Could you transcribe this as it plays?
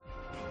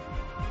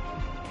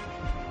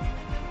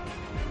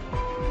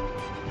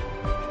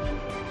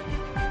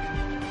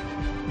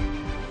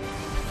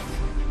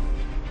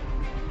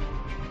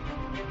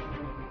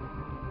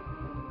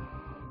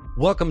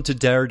Welcome to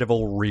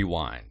Daredevil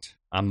Rewind.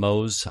 I'm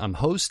Moze, I'm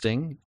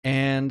hosting,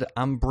 and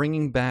I'm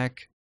bringing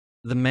back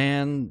the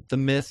man, the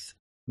myth,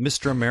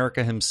 Mr.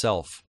 America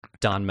himself,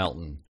 Don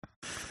Melton.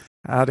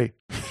 Howdy.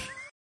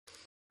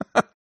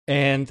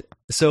 And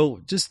so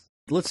just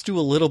let's do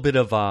a little bit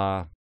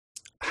of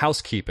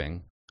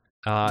housekeeping.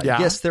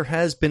 Yes, there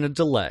has been a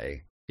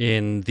delay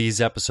in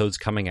these episodes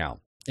coming out.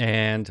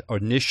 And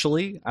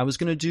initially, I was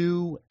going to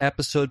do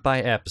episode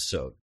by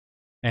episode.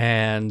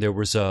 And there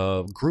was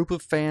a group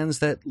of fans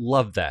that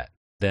loved that.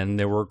 Then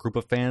there were a group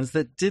of fans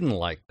that didn't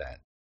like that.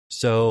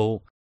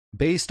 So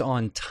based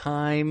on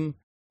time,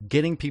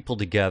 getting people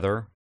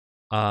together,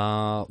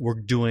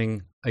 we're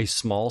doing a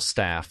small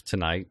staff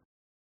tonight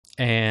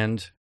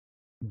and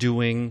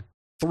doing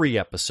 3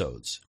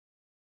 episodes,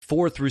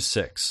 4 through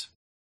 6,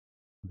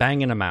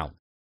 banging them out.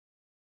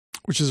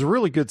 Which is a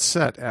really good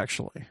set,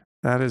 actually.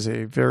 That is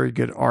a very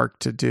good arc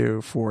to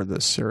do for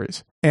this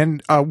series.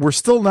 And we're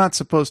still not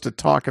supposed to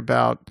talk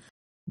about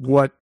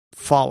what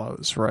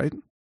follows, right?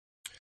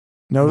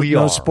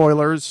 No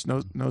spoilers.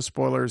 No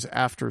spoilers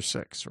after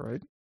 6,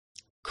 right?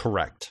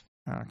 Correct.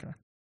 Okay.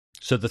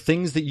 So the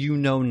things that you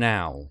know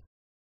now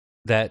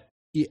that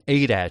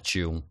ate at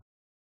you,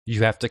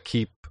 you have to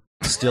keep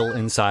still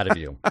inside of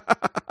you.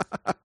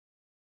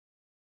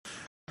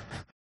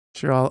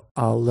 Sure,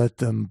 I'll let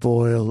them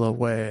boil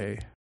away.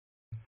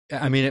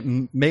 I mean, it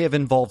may have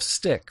involved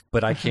stick,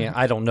 but I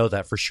don't know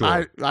that for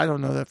sure. I don't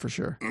know that for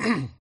sure.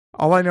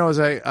 All I know is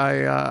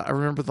I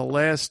remember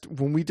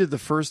when we did the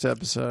first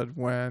episode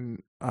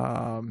when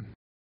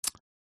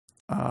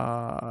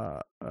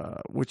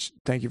which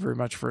thank you very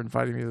much for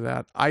inviting me to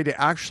that. I'd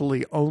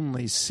actually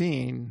only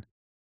seen,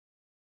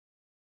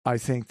 I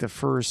think, the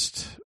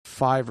first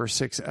 5 or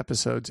 6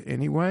 episodes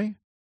anyway.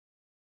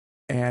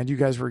 And you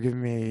guys were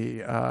giving me,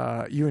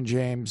 you and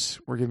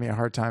James were giving me a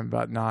hard time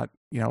about not,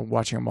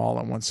 watching them all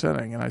in one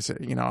sitting. And I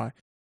said,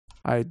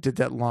 I did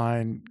that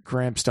line,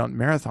 Gramps don't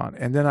marathon.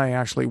 And then I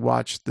actually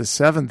watched the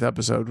 7th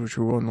episode, which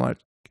we won't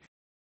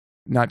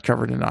not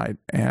cover tonight.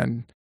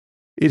 And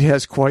it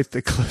has quite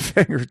the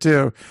cliffhanger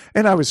too.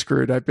 And I was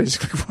screwed. I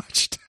basically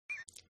watched,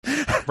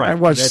 I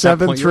watched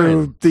 7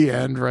 through the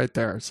end right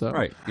there. So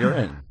right, you're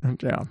in.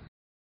 Yeah.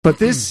 But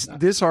this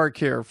arc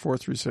here, 4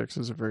 through 6,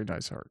 is a very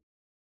nice arc.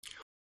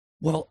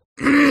 Well,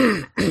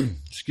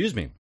 excuse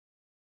me.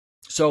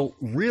 So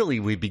really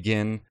we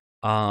begin,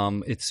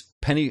 it's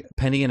penny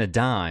and a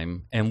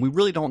dime, and we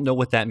really don't know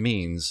what that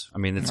means. I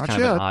mean, it's Not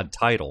kind yet. of an odd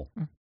title.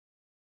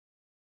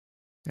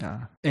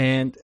 Yeah.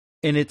 And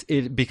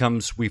it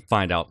becomes, we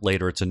find out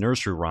later it's a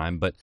nursery rhyme,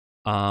 but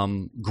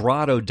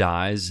Grotto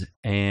dies,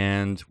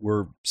 and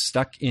we're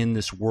stuck in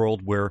this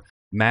world where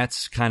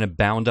Matt's kind of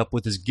bound up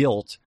with his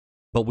guilt,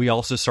 but we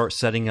also start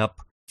setting up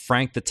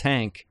Frank the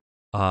Tank,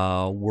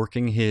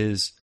 working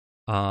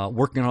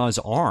on his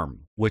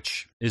arm,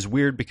 which is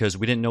weird because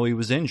we didn't know he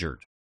was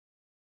injured.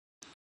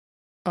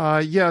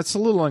 Yeah, it's a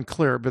little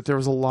unclear, but there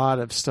was a lot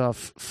of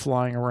stuff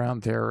flying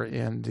around there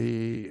in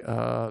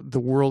the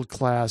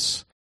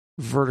world-class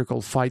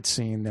vertical fight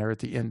scene there at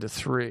the end of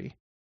 3.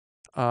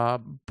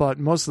 But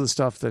most of the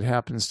stuff that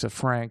happens to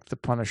Frank, the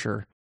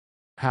Punisher,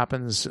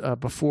 happens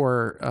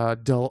before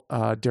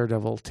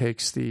Daredevil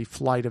takes the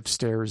flight of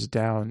stairs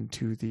down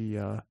to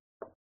the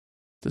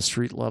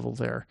street level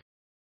there.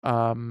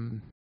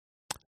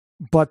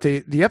 But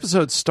the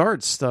episode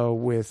starts, though,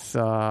 with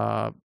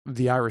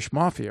the Irish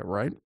Mafia,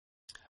 right?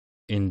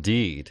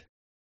 Indeed.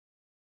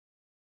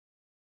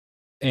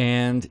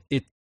 And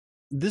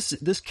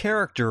this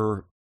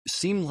character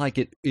seemed like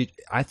it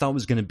I thought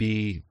was going to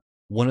be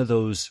one of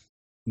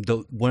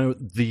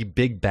the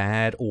big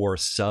bad or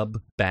sub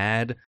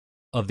bad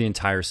of the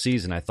entire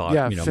season. I thought,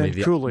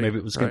 maybe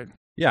it was right.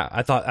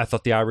 I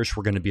thought the Irish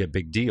were going to be a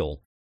big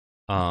deal.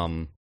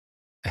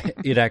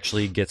 It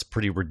actually gets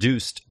pretty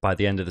reduced by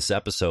the end of this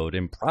episode,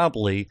 and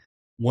probably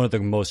one of the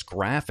most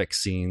graphic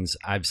scenes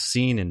I've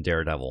seen in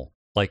Daredevil,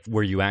 like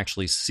where you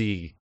actually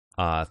see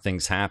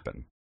things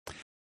happen.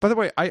 By the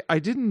way, I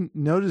didn't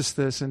notice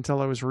this until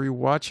I was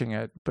rewatching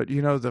it, but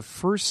the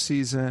first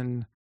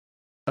season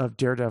of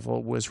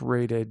Daredevil was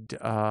rated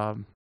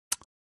for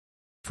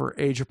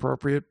age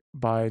appropriate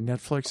by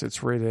Netflix.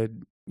 It's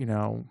rated,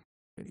 you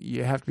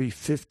have to be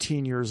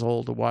 15 years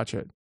old to watch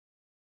it.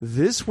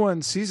 This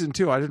one, season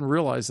 2, I didn't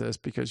realize this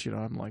because,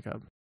 I'm like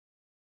a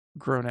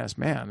grown-ass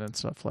man and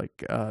stuff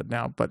like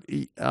now. But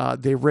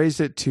they raised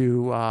it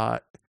to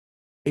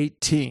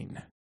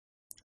 18.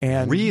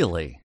 And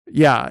really?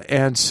 Yeah.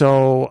 And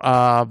so,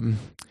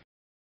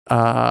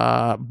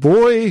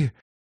 boy,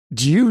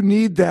 do you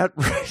need that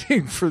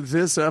rating for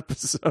this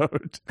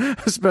episode?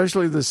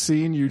 Especially the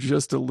scene you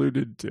just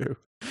alluded to.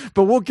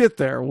 But we'll get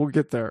there. We'll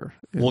get there.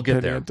 We'll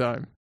get there.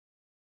 Time.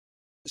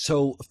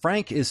 So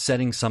Frank is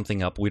setting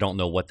something up. We don't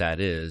know what that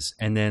is.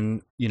 And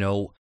then,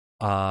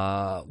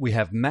 we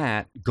have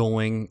Matt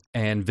going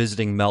and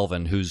visiting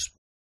Melvin, who's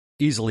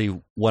easily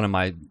one of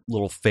my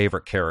little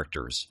favorite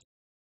characters.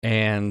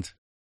 And,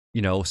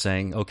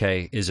 saying,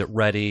 okay, is it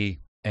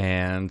ready?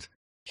 And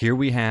here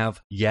we have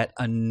yet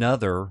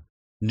another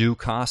new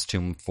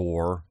costume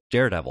for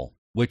Daredevil,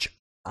 which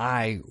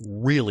I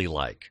really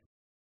like.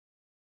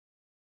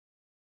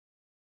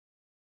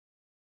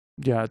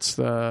 Yeah, it's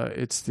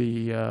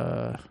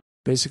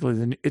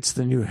basically it's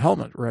the new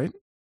helmet, right?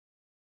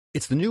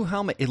 It's the new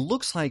helmet. It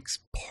looks like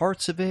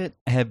parts of it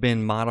have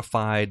been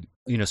modified,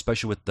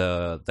 especially with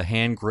the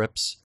hand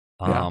grips.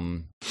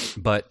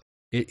 But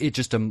it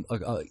just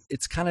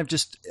it's kind of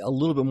just a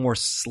little bit more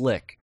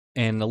slick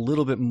and a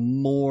little bit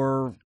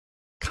more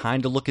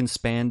kind of looking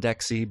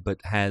spandexy, but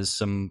has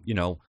some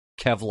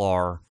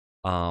Kevlar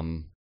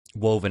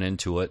woven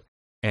into it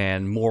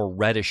and more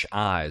reddish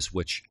eyes,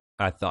 which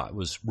I thought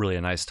was really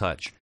a nice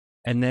touch.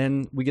 And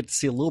then we get to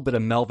see a little bit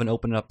of Melvin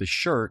opening up his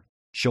shirt,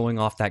 showing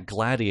off that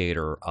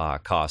gladiator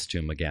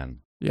costume again.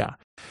 Yeah.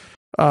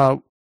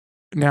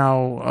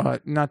 Now,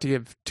 not to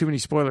give too many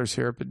spoilers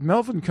here, but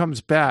Melvin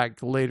comes back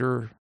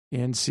later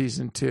in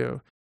season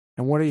 2.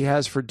 And what he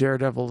has for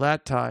Daredevil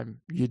that time,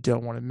 you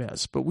don't want to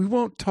miss. But we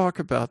won't talk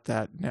about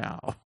that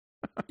now.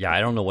 Yeah, I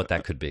don't know what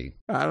that could be.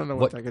 I don't know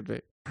what that could be.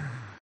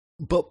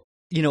 But,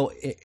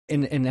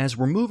 and as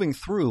we're moving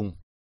through,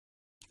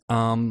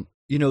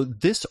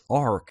 this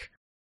arc,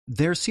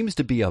 there seems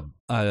to be a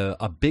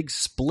big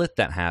split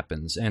that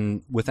happens,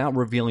 and without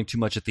revealing too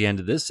much at the end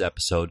of this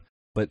episode,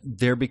 but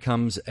there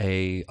becomes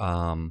a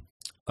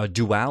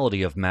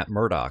duality of Matt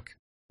Murdock,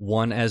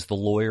 one as the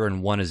lawyer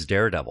and one as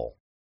Daredevil.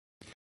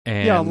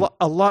 And yeah,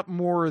 a lot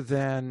more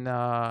than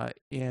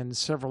in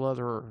several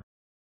other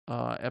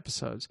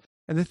episodes.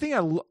 And the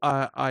thing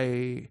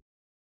I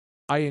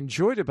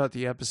enjoyed about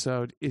the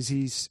episode is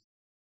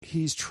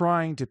he's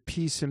trying to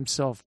piece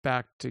himself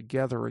back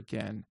together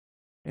again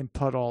and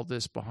put all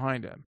this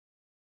behind him.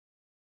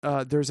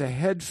 There's a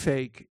head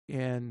fake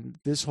in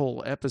this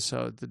whole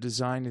episode, the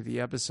design of the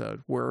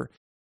episode, where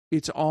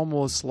it's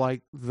almost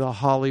like the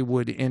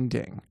Hollywood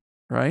ending,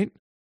 right?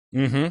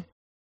 Mm-hmm.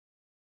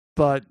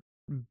 But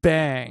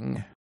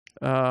bang,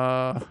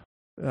 to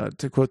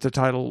quote the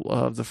title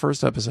of the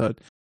first episode,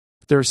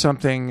 there's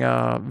something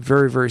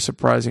very, very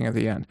surprising at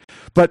the end.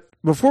 But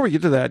before we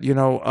get to that,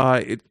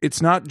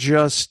 it's not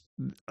just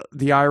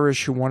the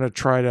Irish who want to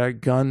try to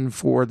gun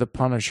for the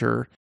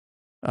Punisher.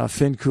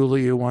 Finn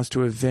Cooley, who wants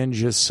to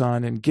avenge his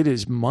son and get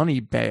his money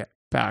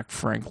back,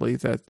 frankly,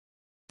 that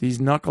these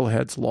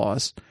knuckleheads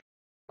lost.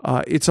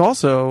 It's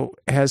also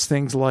has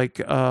things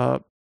like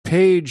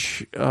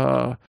Paige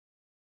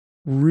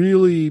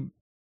really...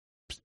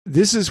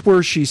 This is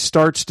where she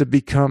starts to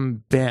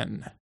become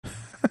Ben.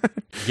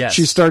 Yes.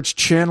 She starts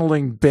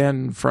channeling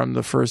Ben from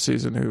the first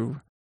season,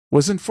 who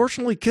was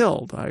unfortunately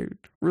killed. I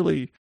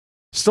really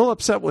still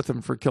upset with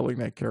him for killing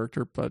that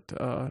character, but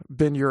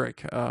Ben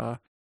Urich,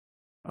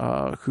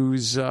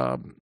 who's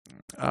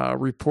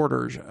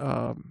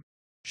reporter,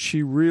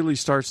 she really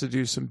starts to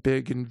do some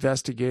big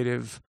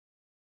investigative...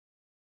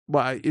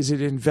 Well, is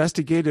it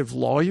investigative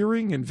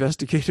lawyering,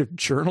 investigative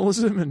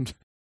journalism, and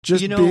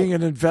just being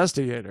an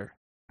investigator?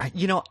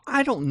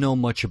 I don't know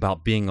much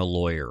about being a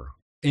lawyer.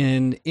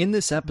 And in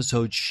this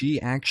episode, she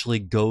actually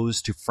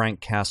goes to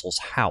Frank Castle's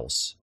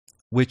house,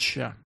 which,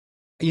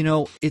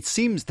 it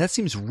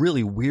seems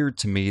really weird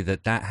to me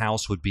that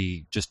house would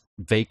be just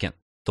vacant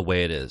the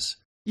way it is.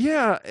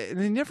 Yeah, and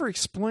they never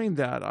explained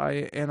that.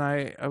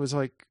 I was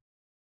like,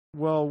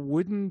 well,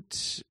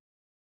 wouldn't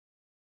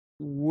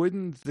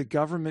the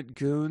government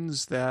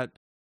goons that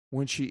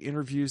when she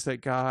interviews that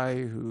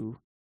guy who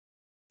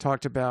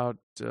talked about,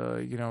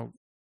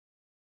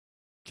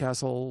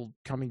 Castle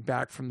coming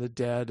back from the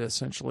dead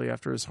essentially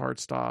after his heart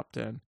stopped,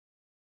 and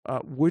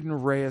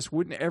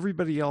wouldn't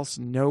everybody else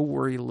know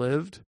where he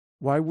lived?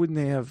 Why wouldn't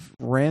they have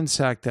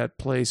ransacked that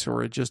place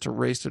or just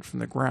erased it from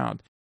the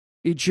ground?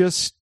 It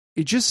just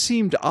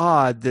seemed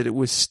odd that it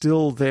was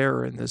still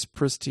there in this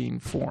pristine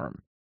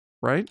form,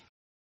 right?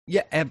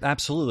 Yeah,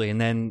 absolutely.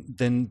 And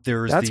then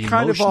there's that's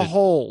kind of a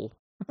hole.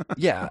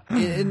 Yeah,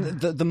 and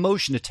the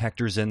motion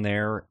detector's in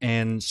there,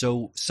 and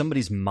so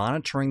somebody's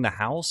monitoring the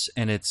house,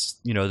 and it's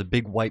the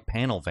big white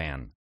panel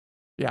van.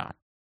 Yeah,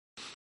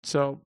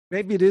 so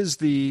maybe it is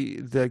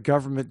the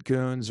government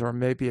goons, or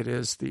maybe it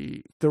is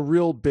the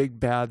real big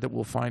bad that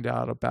we'll find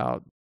out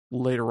about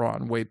later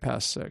on, way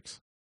past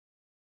 6.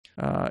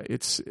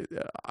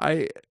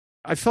 I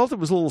felt it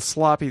was a little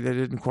sloppy. They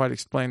didn't quite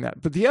explain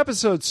that, but the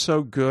episode's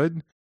so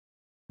good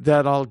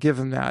that I'll give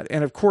them that.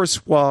 And of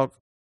course, while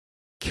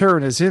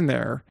Karen is in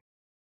there,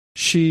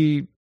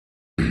 she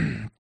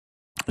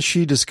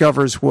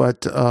discovers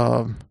what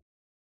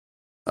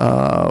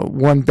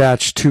one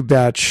batch, two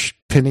batch,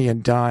 penny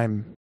and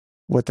dime,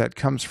 what that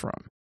comes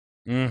from.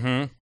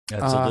 Mm-hmm.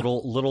 That's a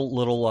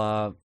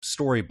little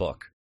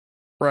storybook,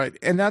 right?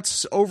 And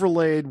that's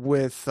overlaid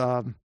with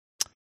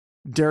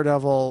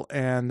Daredevil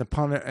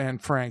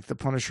and Frank, the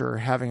Punisher,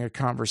 having a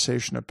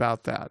conversation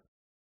about that.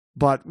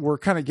 But we're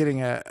kind of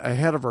getting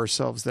ahead of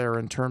ourselves there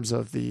in terms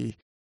of the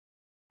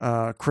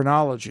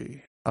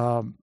chronology.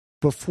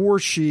 Before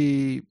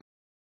she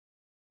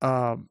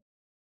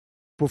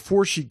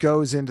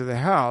goes into the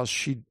house,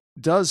 she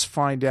does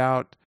find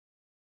out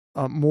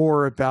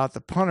more about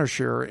the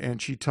Punisher, and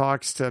she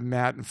talks to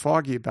Matt and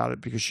Foggy about it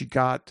because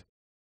it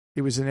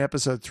was in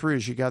episode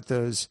 3. She got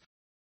those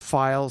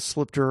file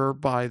slipped to her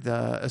by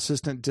the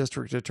assistant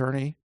district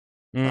attorney,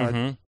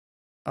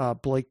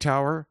 Blake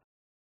Tower,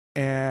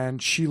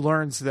 and she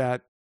learns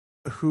that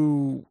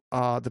who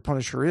the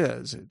Punisher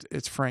is.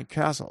 It's Frank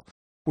Castle,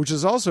 which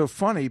is also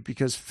funny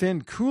because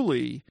Finn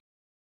Cooley,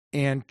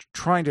 and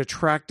trying to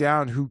track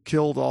down who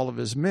killed all of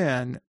his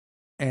men,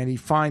 and he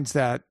finds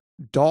that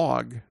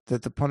dog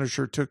that the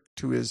Punisher took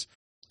to his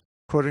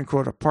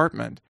quote-unquote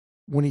apartment.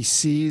 When he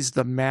sees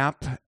the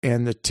map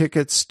and the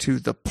tickets to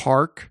the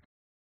park,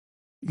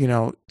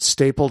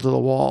 stapled to the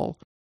wall,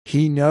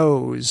 he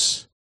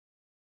knows.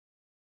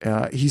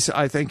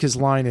 I think his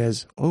line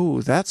is,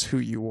 "Oh, that's who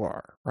you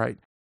are," right?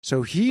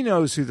 So he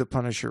knows who the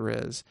Punisher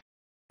is,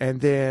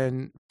 and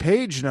then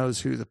Paige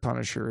knows who the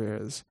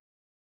Punisher is,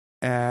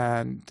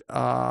 and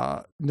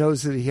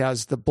knows that he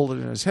has the bullet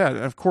in his head.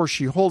 And of course,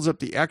 she holds up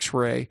the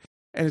X-ray,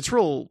 and it's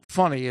real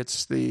funny.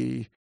 That's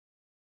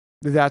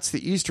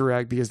the Easter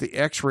egg, because the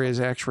X-ray is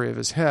X-ray of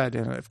his head,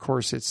 and of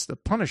course, it's the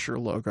Punisher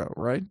logo,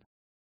 right?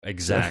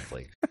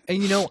 Exactly.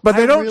 And but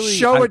they don't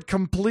show it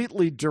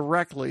completely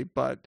directly.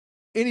 But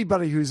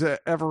anybody who's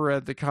ever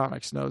read the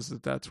comics knows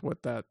that that's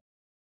what that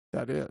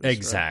is.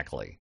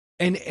 Exactly.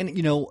 Right?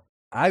 And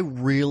I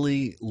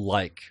really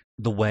like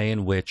the way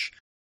in which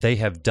they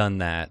have done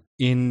that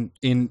in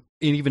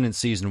even in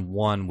season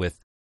 1 with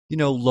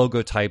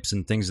logo types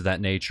and things of that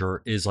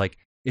nature. Is like,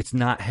 it's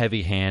not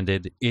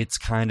heavy-handed. It's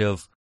kind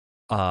of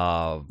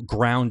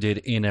grounded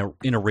in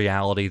a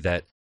reality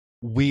that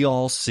we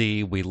all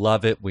see. We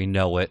love it. We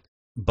know it.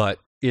 But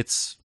it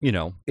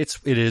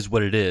is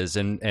what it is,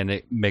 and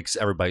it makes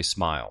everybody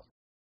smile.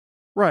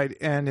 Right,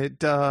 and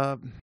it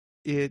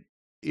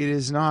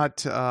is not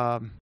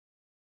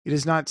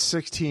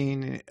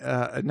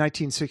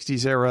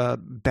 1960s era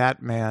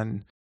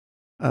Batman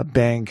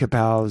bang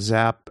kapow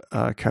zap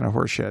kind of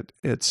horseshit.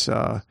 It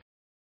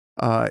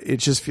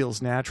just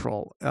feels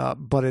natural,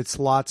 but it's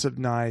lots of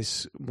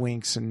nice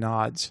winks and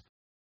nods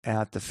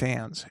at the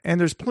fans, and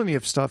there's plenty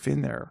of stuff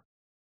in there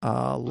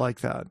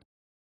like that.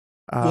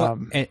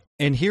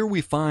 And here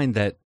we find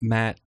that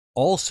Matt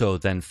also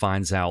then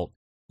finds out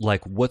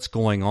like what's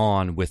going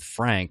on with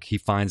Frank. He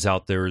finds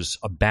out there's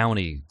a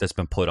bounty that's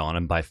been put on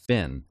him by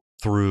Finn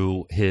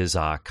through his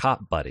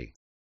cop buddy.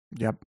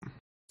 Yep.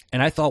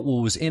 And I thought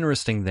what was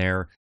interesting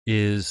there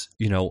is,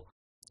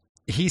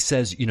 he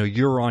says,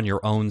 you're on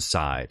your own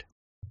side,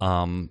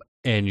 and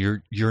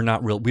you're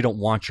not real. We don't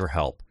want your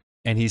help.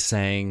 And he's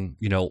saying,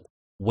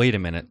 wait a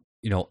minute,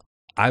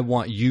 I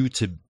want you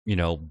to,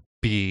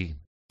 be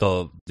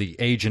the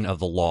agent of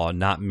the law,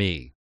 not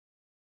me.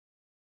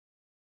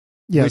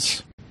 Yes.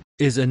 Which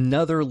is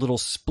another little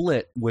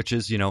split, which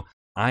is,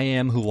 I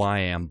am who I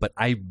am, but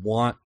I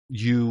want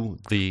you,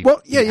 the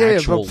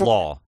actual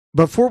law.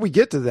 Before we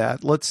get to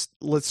that, let's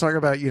talk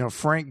about,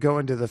 Frank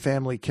going to the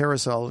family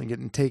carousel and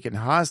getting taken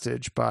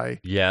hostage by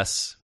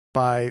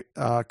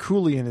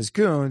Cooley and his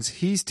goons.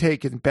 He's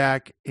taken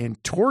back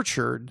and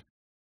tortured.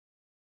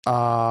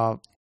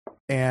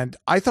 And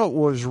I thought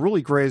what was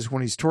really great is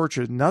when he's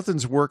tortured,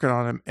 nothing's working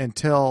on him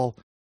until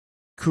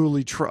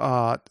Cooley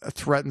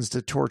threatens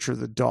to torture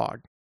the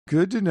dog.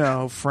 Good to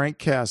know Frank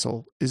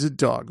Castle is a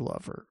dog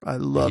lover. I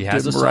love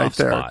him right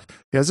there. Spot.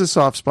 He has a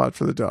soft spot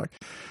for the dog.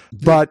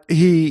 But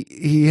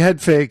he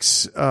head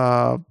fakes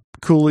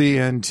Cooley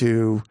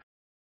into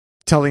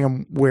telling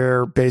him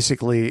where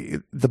basically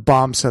the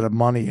bomb set of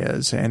money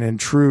is. And in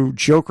true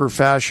Joker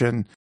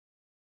fashion,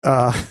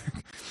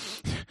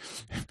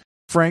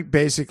 Frank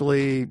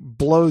basically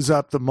blows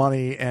up the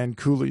money and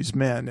Cooley's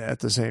men at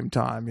the same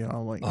time,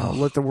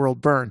 let the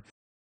world burn.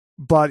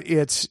 But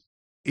it's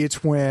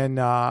when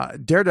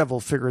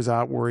Daredevil figures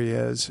out where he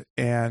is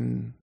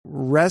and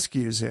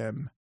rescues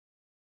him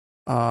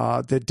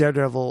that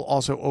Daredevil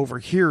also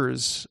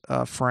overhears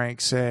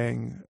Frank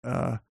saying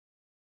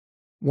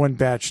one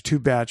batch, two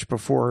batch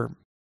before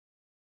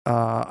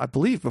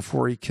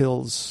he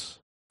kills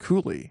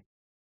Cooley.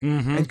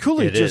 Mm-hmm. And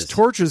Cooley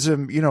tortures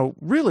him,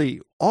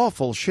 really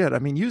awful shit. I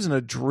mean, using a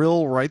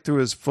drill right through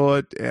his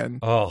foot and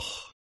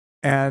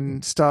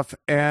stuff.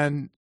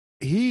 And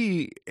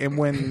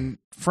when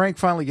Frank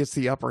finally gets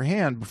the upper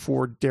hand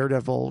before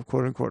Daredevil,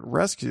 quote unquote,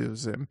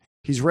 rescues him,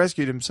 he's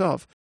rescued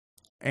himself.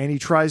 And he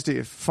tries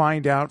to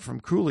find out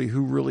from Cooley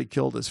who really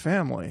killed his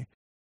family.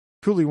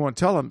 Cooley won't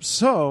tell him.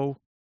 So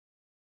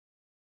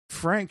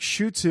Frank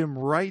shoots him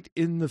right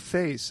in the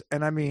face.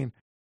 And I mean,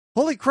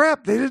 holy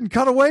crap, they didn't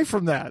cut away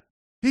from that.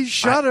 He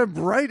shot him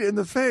right in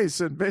the face.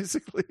 And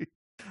basically,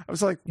 I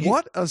was like,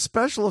 what a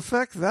special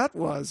effect that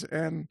was.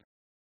 And,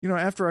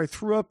 after I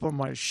threw up on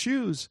my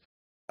shoes,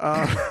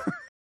 I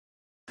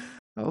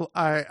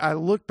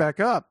looked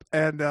back up,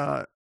 and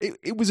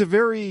it was a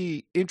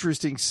very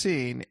interesting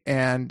scene.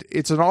 And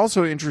it's an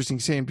also interesting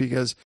scene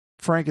because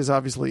Frank is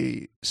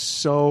obviously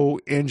so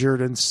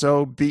injured and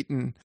so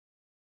beaten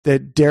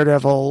that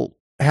Daredevil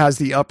has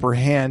the upper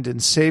hand in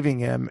saving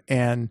him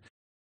and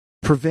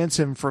prevents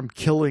him from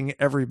killing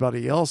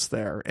everybody else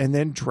there, and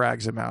then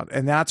drags him out.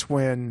 And that's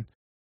when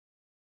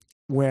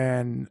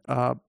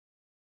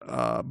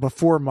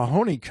before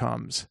Mahoney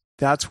comes,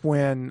 that's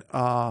when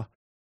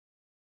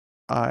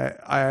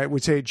I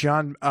would say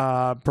John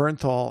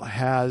Bernthal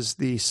has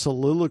the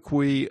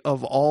soliloquy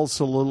of all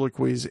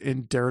soliloquies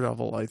in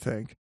Daredevil, I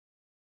think.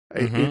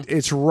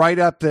 It's right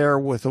up there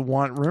with the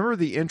one. Remember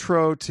the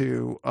intro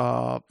to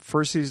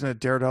first season of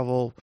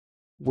Daredevil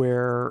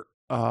where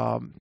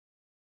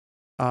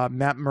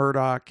Matt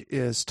Murdock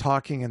is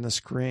talking in the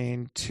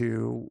screen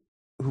to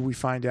who we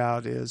find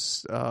out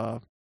is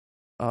the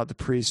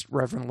priest,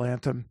 Reverend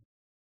Lantham.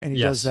 And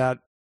he does that,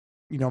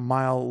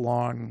 mile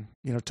long,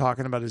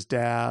 talking about his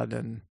dad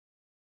and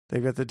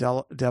they've got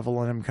the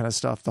devil in him kind of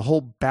stuff. The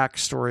whole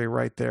backstory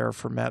right there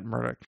for Matt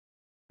Murdock.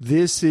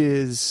 This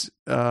is,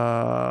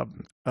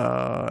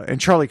 and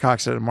Charlie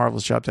Cox did a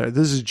marvelous job there.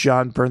 This is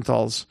John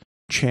Bernthal's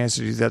chance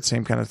to do that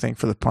same kind of thing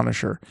for the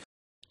Punisher.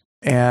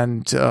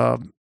 And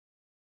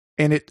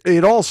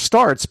it all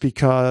starts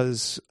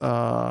because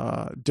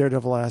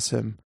Daredevil asks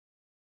him,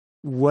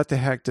 what the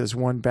heck does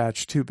 1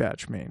 batch, 2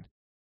 batch mean?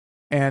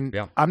 And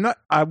I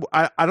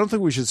don't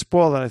think we should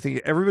spoil that. I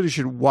think everybody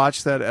should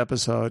watch that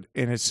episode,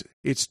 and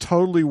it's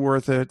totally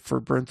worth it for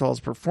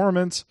Bernthal's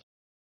performance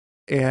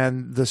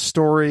and the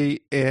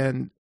story,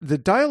 and the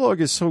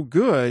dialogue is so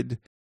good.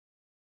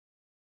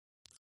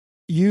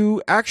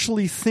 You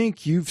actually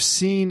think you've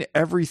seen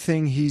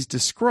everything he's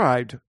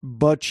described,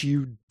 but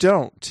you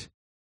don't.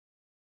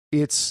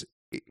 It's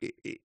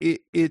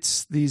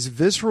these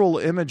visceral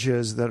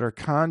images that are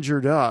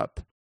conjured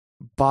up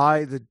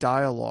by the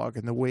dialogue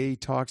and the way he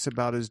talks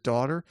about his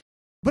daughter.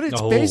 But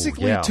it's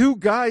basically 2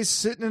 guys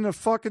sitting in a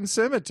fucking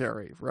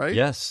cemetery, right?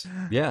 Yes.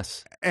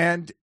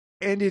 And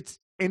it's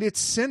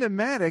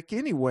cinematic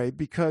anyway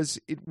because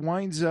it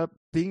winds up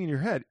being in your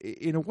head.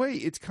 In a way,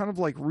 it's kind of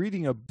like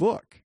reading a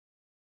book,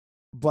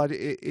 but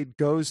it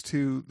goes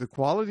to the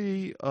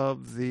quality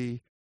of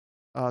the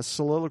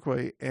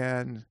soliloquy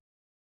and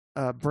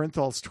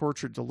Bernthal's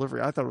tortured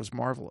delivery. I thought it was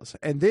marvelous.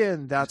 And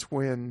then that's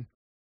when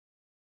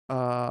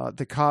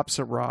the cops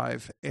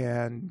arrive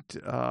and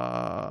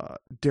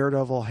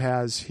Daredevil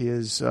has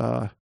his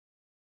the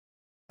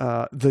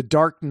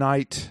Dark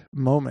Knight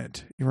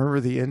moment. You remember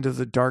the end of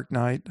the Dark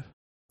Knight?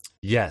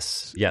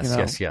 Yes.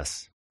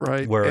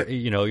 Right. Where,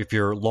 if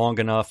you're long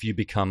enough, you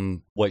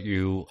become what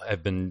you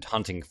have been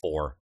hunting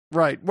for.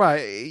 Right. Well,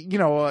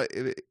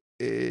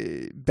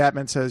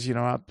 Batman says,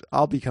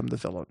 I'll become the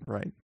villain,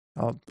 right?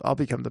 I'll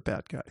become the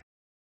bad guy.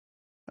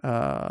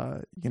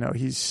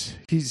 He's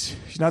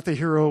not the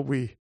hero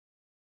we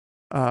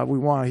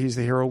want. He's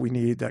the hero we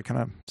need, that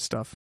kind of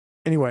stuff.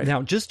 Anyway.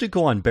 Now, just to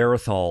go on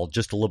Barathol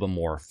just a little bit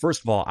more.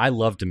 First of all, I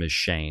loved him as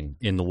Shane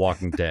in The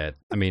Walking Dead.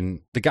 I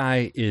mean, the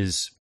guy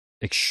is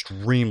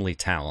extremely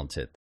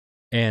talented.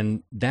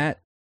 And the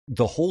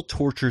whole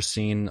torture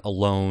scene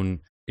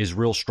alone is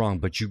real strong,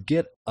 but you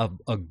get a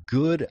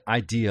good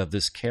idea of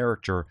this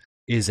character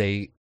is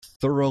a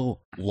thorough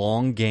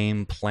long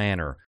game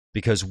planner,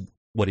 because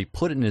what he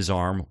put in his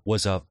arm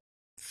was a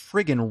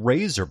friggin'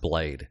 razor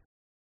blade.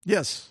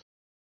 Yes.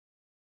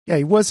 Yeah,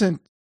 he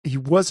wasn't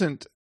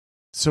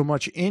so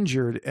much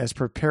injured as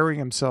preparing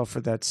himself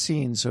for that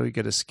scene so he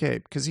could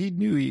escape, because he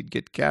knew he'd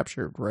get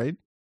captured, right?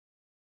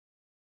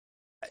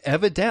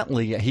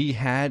 Evidently, he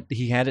had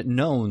it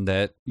known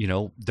that,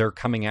 they're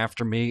coming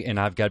after me and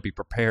I've got to be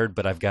prepared,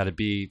 but I've got to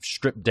be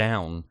stripped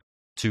down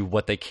to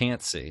what they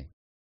can't see.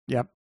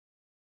 Yep.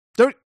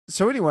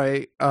 So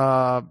anyway,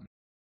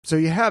 so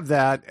you have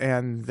that,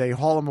 and they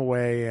haul him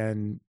away,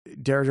 and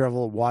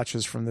Daredevil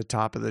watches from the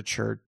top of the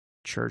church.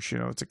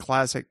 It's a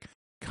classic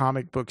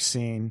comic book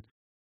scene,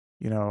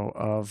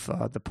 of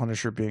the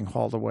Punisher being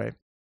hauled away.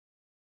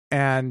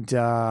 And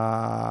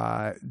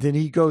then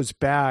he goes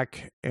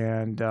back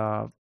and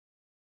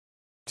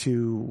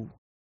to,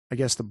 I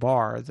guess, the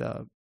bar.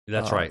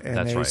 That's right.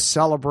 And they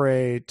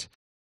celebrate,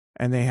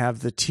 and they have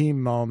the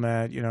team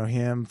moment.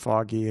 Him,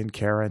 Foggy, and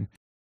Karen.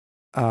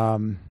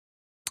 Karen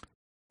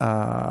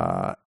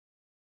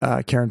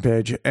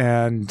Page,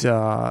 and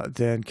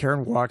then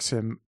Karen walks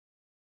him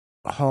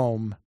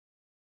home.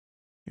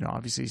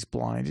 Obviously he's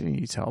blind and he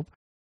needs help.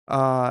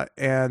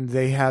 And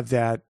they have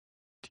that,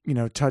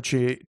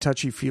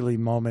 touchy-feely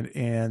moment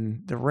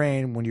in the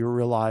rain when you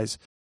realize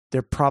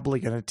they're probably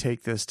going to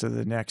take this to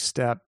the next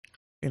step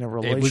in a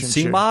relationship. It would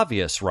seem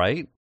obvious,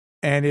 right?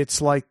 And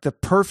it's like the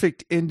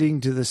perfect ending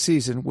to the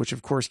season, which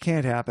of course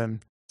can't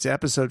happen. It's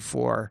episode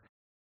 4.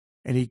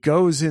 And he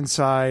goes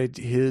inside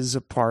his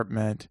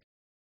apartment.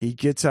 He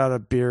gets out a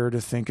beer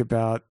to think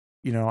about,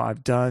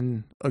 I've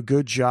done a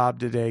good job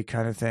today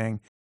kind of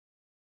thing.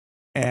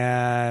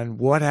 And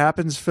what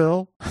happens,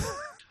 Phil?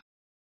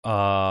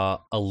 A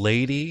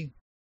lady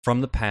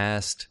from the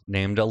past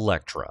named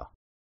Elektra.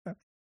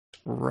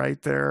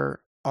 Right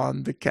there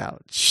on the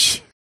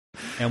couch.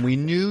 And we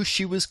knew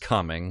she was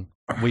coming.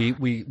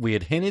 We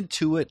had hinted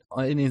to it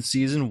in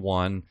season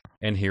 1,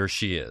 and here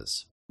she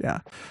is. Yeah.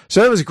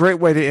 So that was a great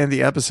way to end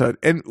the episode.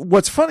 And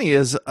what's funny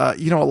is, a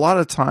lot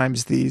of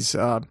times these,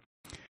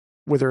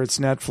 whether it's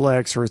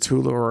Netflix or it's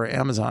Hulu or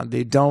Amazon,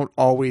 they don't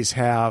always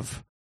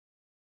have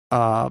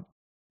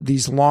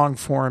these long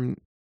form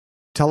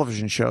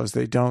television shows.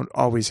 They don't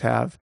always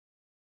have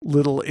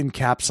little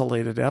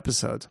encapsulated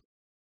episodes.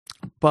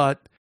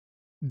 But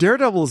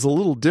Daredevil is a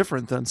little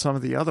different than some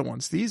of the other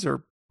ones. These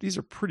are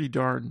pretty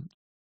darn.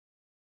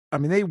 I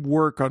mean, they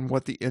work on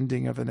what the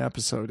ending of an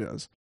episode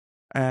is,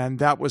 and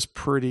that was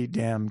pretty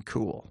damn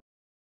cool.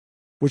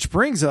 Which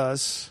brings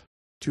us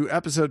to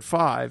episode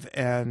 5,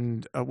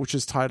 and which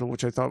is titled,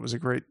 which I thought was a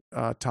great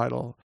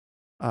title,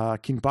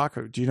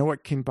 Kinbaku. Do you know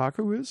what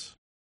Kinbaku is?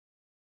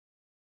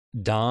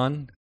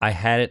 Don, I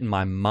had it in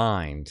my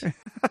mind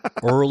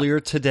earlier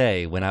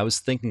today when I was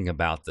thinking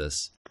about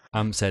this.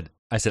 I said,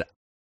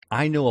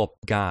 I know a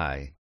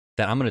guy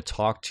that I'm going to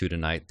talk to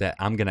tonight that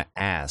I'm going to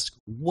ask,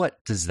 what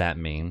does that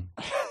mean?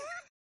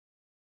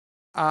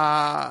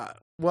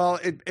 Well,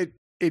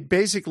 it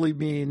basically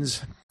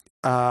means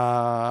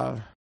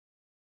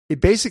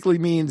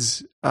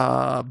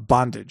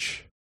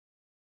bondage.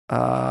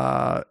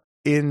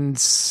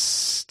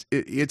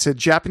 It's a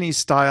Japanese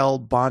style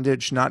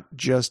bondage, not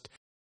just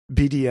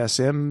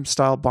BDSM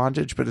style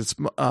bondage, but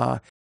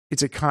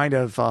it's a kind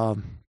of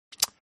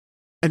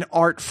an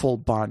artful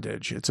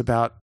bondage. It's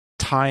about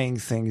tying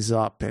things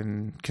up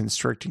and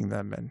constricting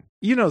them. And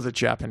you know the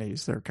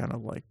Japanese, they're kind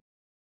of like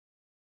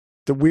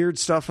the weird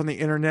stuff on the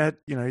internet,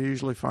 you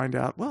usually find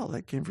out, well,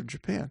 that came from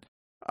Japan.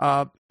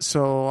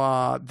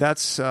 So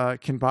that's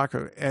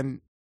Kinbaku.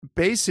 And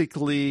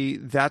basically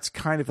that's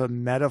kind of a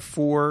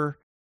metaphor,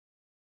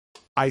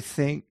 I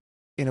think,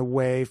 in a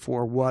way,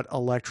 for what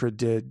Elektra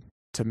did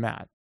to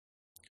Matt.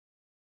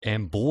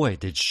 And boy,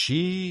 did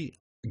she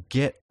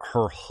get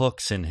her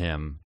hooks in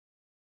him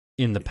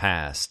in the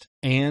past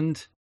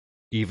and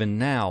even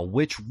now,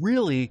 which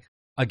really,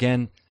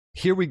 again,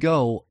 here we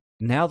go.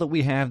 Now that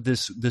we have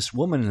this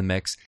woman in the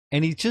mix,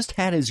 and he just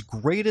had his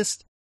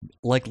greatest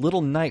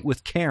little night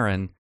with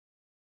Karen,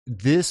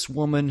 this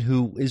woman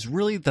who is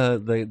really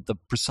the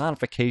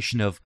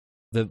personification of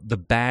the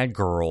bad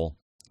girl,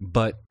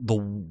 but the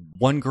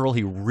one girl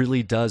he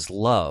really does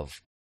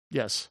love.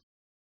 Yes.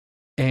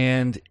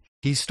 And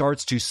he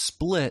starts to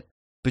split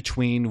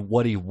between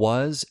what he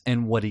was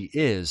and what he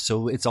is.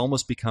 So it's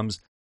almost becomes,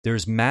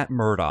 there's Matt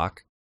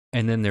Murdock,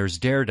 and then there's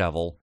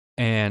Daredevil,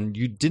 and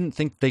you didn't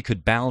think they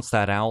could balance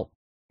that out.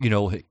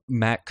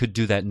 Matt could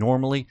do that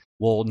normally.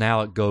 Well,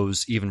 now it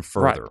goes even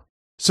further. Right.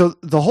 So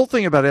the whole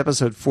thing about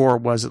episode 4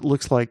 was it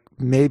looks like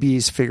maybe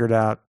he's figured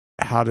out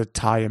how to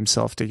tie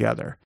himself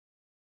together.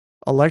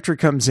 Elektra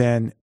comes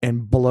in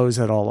and blows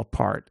it all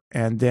apart.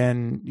 And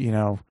then,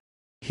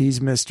 he's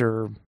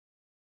Mr.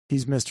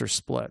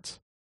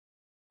 Splits.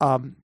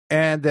 And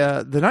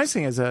the nice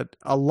thing is that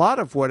a lot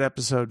of what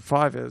episode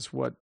 5 is,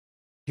 what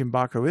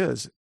Kinbaku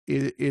is,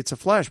 it's a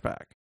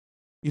flashback.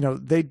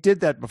 They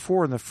did that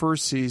before in the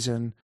first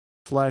season,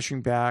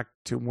 flashing back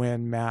to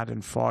when Matt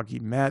and Foggy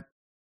met.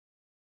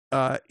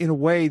 In a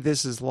way,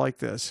 this is like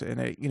this. And,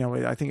 I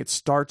think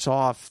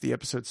the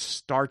episode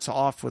starts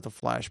off with a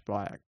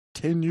flashback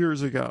 10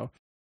 years ago.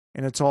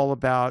 And it's all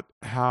about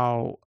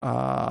how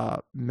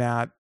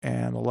Matt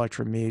and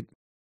Elektra meet.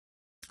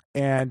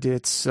 And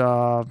it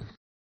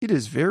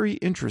is very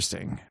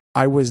interesting.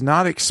 I was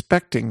not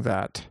expecting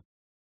that.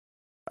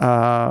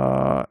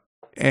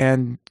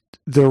 And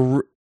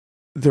the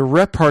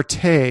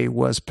repartee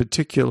was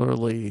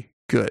particularly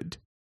good.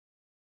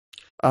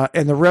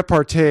 And the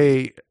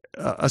repartee,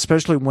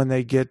 especially when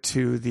they get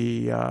to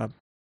the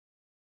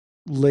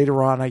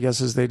later on, I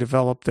guess, as they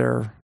develop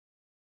their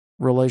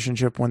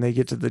relationship, when they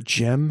get to the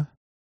gym,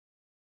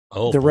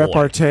 the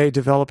repartee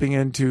developing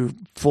into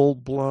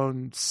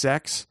full-blown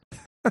sex.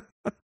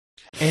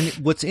 And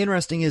what's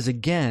interesting is,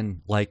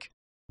 again,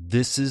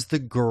 this is the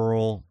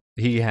girl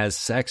he has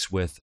sex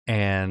with,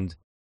 and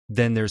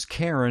then there's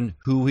Karen,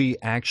 who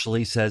he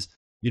actually says,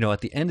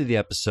 at the end of the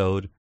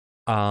episode,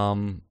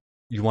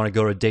 you want to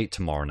go to a date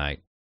tomorrow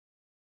night.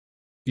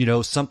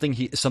 Something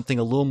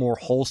a little more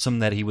wholesome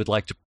that he would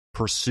like to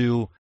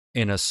pursue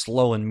in a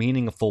slow and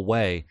meaningful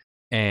way.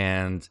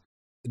 And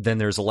then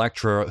there's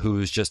Elektra,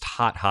 who's just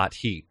hot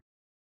heat.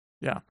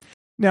 Yeah.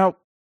 Now,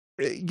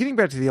 getting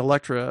back to the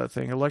Elektra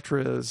thing,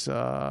 Elektra is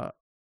I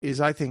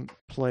think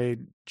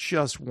played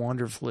just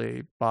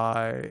wonderfully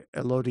by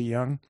Elodie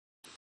Yung.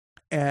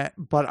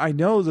 But I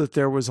know that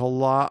there were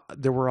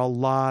a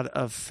lot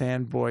of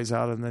fanboys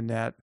out on the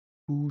net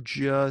who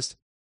just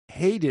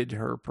hated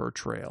her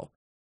portrayal.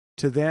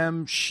 To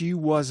them, she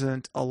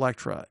wasn't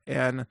Elektra.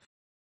 And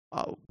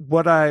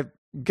what I've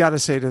got to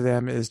say to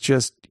them is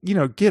just,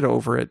 get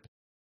over it.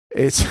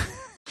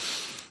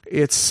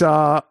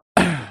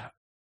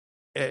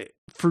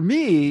 For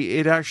me,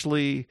 it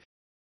actually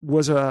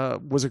was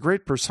a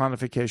great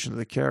personification of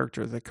the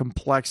character, the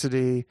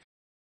complexity,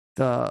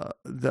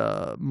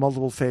 the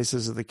multiple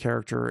faces of the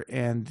character,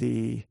 and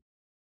the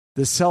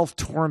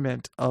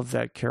self-torment of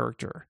that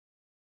character.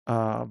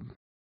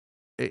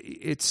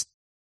 It's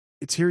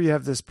here you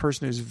have this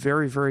person who's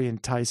very, very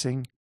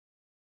enticing,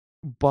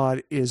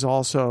 but is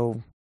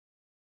also,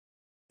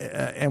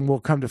 and we'll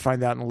come to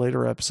find out in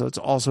later episodes,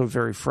 also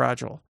very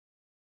fragile.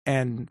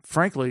 And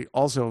frankly,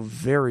 also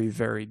very,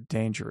 very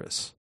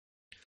dangerous.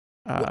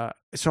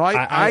 So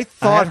I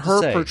thought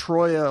her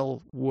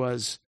portrayal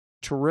was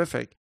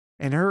terrific.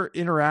 And her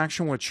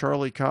interaction with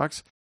Charlie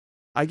Cox,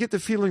 I get the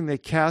feeling they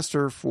cast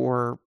her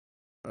for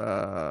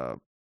a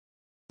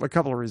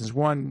couple of reasons.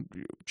 One,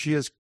 she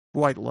is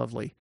quite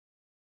lovely.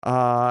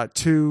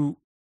 Two,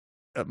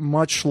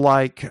 much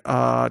like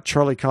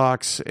Charlie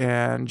Cox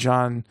and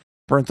John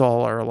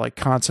Bernthal are like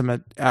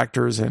consummate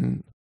actors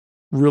and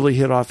really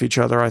hit off each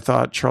other. I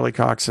thought Charlie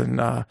Cox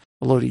and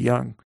Elodie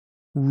Young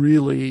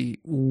really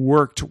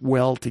worked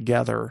well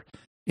together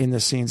in the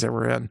scenes that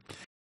we're in.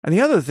 And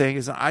the other thing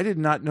is, I did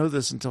not know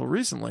this until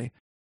recently.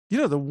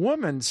 The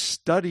woman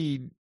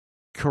studied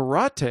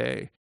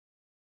karate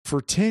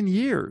for 10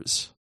 year.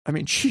 I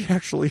mean, she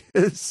actually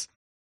is.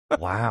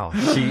 Wow.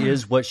 She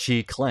is what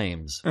she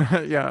claims.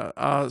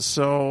 Yeah.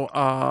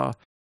 So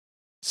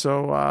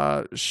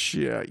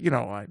she,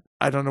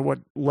 I don't know what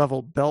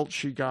level belt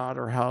she got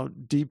or how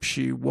deep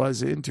she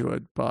was into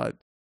it, but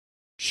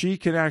she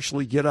can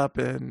actually get up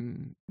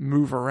and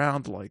move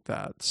around like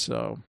that.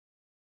 So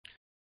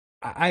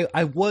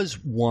I was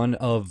one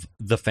of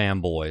the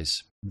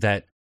fanboys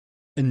that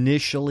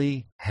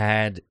initially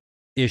had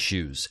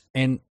issues.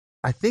 And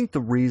I think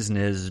the reason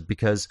is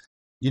because,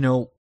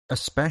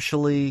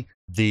 especially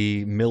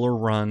the Miller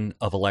run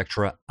of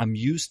Elektra, I'm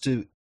used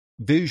to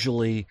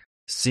visually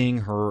seeing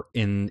her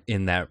in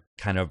that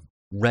kind of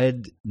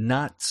red,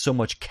 not so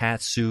much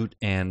catsuit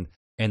and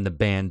the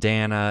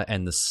bandana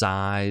and the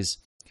size.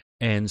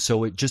 And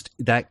so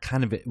that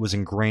kind of it was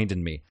ingrained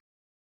in me.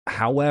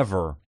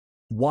 However,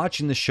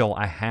 watching the show,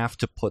 I have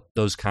to put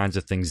those kinds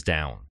of things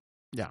down.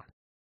 Yeah.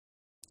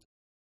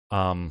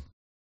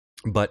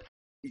 But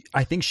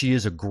I think she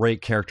is a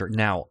great character.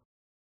 Now,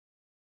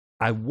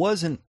 I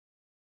wasn't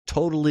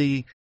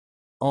totally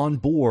on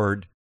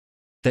board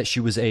that she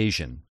was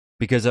Asian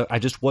because I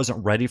just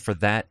wasn't ready for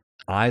that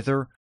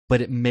either.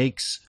 But it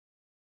makes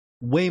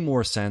way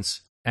more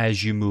sense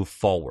as you move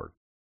forward,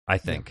 I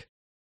think.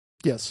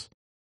 Yes.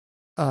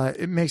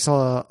 It makes a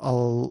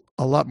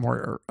lot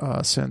more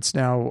sense.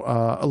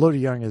 Now, Elodie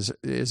Young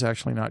is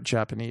actually not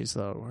Japanese,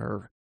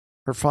 though.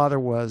 Her father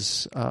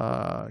was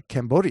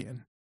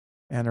Cambodian,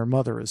 and her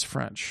mother is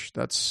French.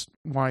 That's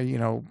why,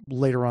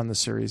 later on in the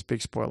series,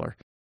 big spoiler,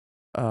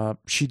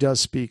 she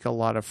does speak a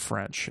lot of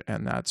French,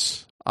 and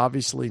that's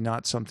obviously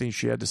not something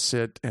she had to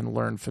sit and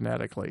learn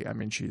phonetically. I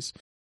mean, she's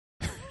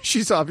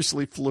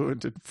obviously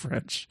fluent in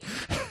French.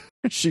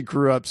 She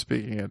grew up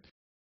speaking it,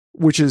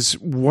 which is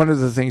one of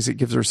the things that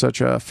gives her such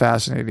a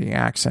fascinating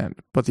accent.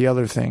 But the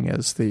other thing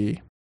is the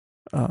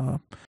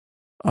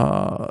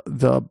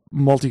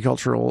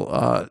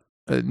multicultural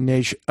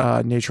nature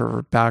of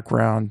her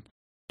background.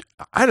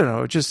 I don't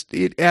know.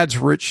 It adds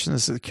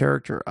richness to the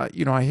character.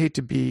 I hate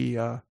to be.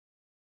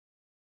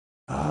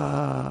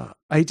 I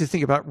hate to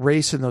think about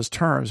race in those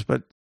terms,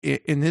 but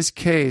in this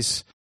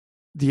case,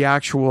 the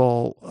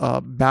actual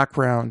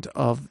background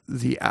of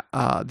the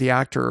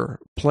actor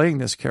playing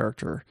this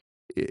character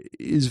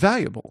is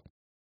valuable,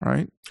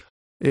 right?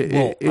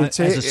 As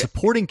a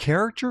supporting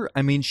character,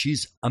 I mean,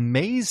 she's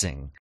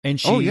amazing, and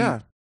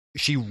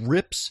she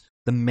rips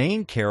the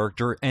main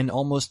character and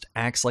almost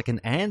acts like an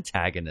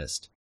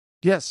antagonist.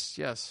 Yes.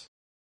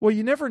 Well,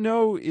 you never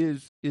know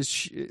is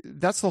she,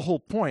 that's the whole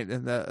point,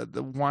 and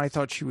the why I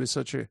thought she was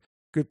such a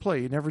good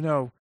play. You never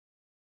know.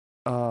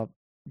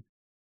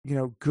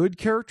 Good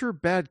character,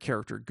 bad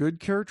character, good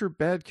character,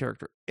 bad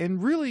character,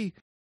 and really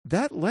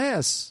that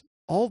lasts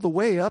all the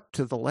way up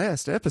to the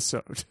last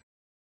episode.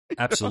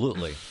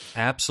 Absolutely.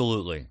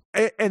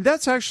 And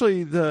that's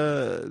actually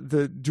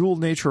the dual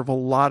nature of a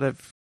lot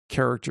of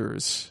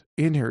characters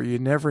in here. You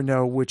never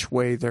know which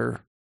way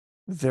they're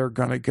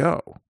gonna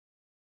go.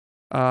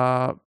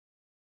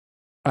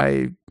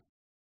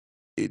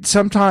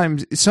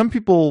 Sometimes some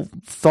people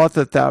thought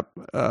that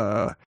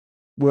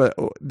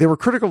they were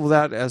critical of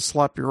that as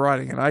sloppy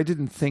writing, and I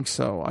didn't think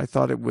so. I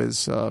thought it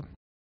was.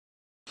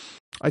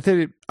 I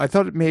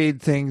thought it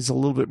made things a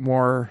little bit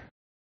more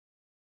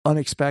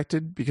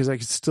unexpected because I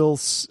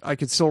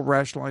could still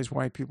rationalize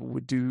why people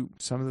would do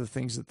some of the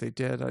things that they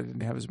did. I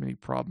didn't have as many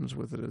problems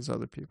with it as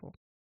other people.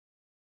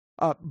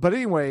 But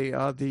anyway,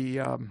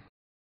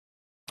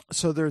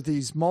 so there are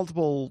these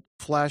multiple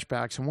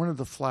flashbacks, and one of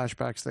the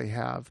flashbacks they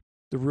have,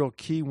 the real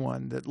key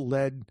one that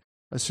led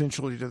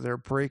essentially to their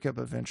breakup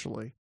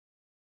eventually.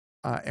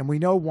 And we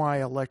know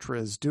why Elektra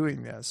is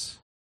doing this.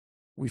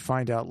 We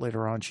find out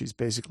later on she's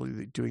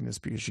basically doing this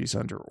because she's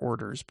under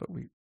orders, but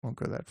we won't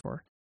go that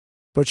far.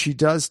 But she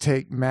does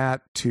take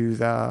Matt to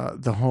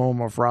the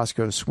home of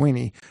Roscoe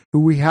Sweeney,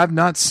 who we have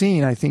not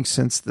seen, I think,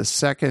 since the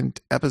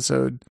second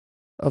episode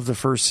of the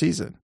first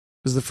season.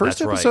 Was the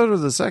first episode or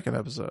the second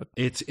episode?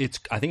 It's.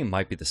 I think it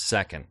might be the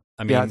second.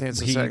 I mean, I think it's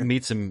the second.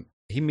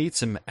 He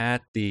meets him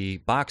at the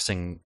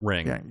boxing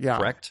ring. Yeah.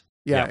 Correct.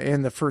 Yeah,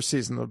 in the first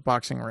season, the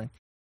boxing ring.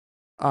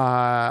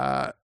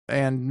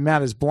 And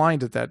Matt is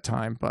blind at that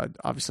time, but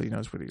obviously he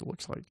knows what he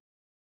looks like.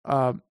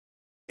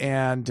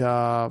 And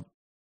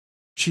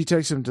she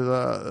takes him to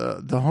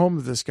the home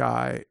of this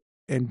guy,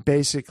 and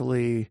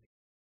basically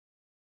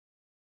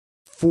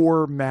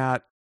for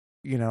Matt,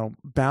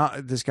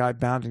 this guy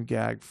bound and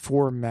gagged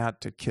for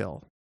Matt to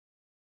kill.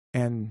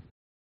 And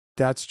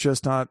that's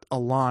just not a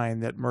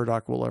line that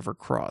Murdoch will ever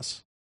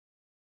cross.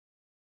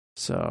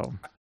 So,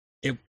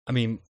 I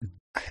mean,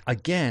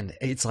 again,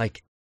 it's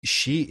like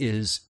she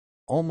is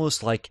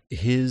almost like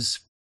his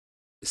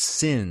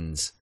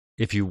sins,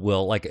 if you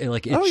will. Like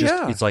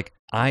it's like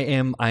I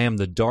am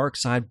the dark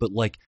side, but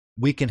like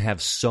we can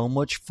have so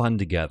much fun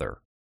together.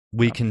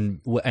 We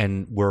can,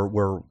 and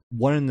we're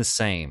one and the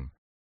same.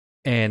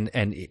 And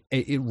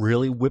it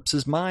really whips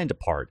his mind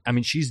apart. I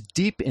mean, she's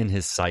deep in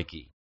his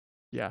psyche.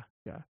 Yeah.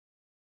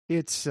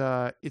 It's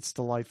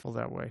delightful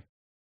that way.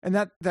 And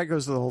that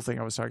goes to the whole thing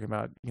I was talking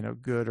about,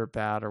 good or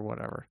bad or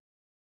whatever.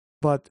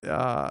 But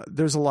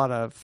there's a lot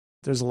of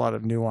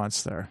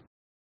nuance there.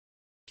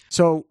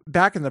 So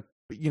back in the,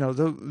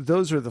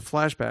 those are the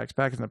flashbacks.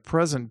 Back in the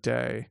present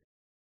day,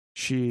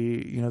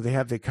 she, they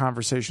have the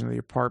conversation in the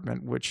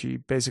apartment, which he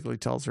basically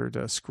tells her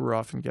to screw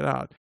off and get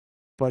out.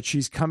 But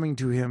she's coming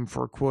to him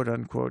for quote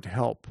unquote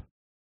help.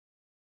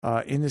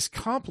 In this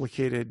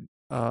complicated,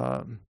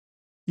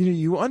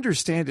 you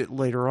understand it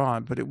later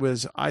on, but it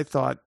was, I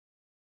thought,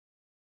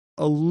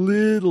 a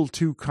little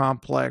too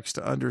complex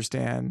to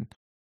understand,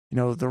 the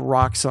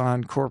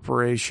Roxxon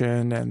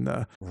Corporation and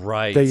the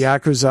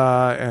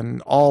Yakuza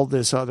and all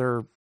this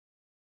other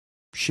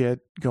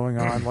shit going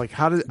on. Like,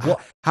 how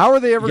are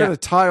they ever going to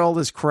tie all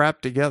this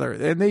crap together?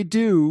 And they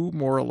do,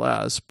 more or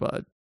less,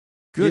 but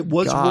it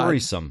was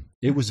worrisome.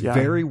 It was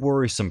very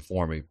worrisome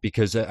for me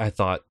because I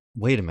thought,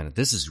 wait a minute,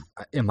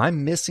 am I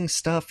missing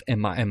stuff?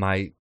 Am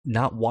I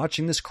not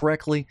watching this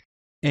correctly?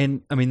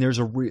 And I mean, there's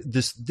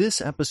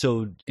this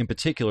episode in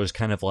particular is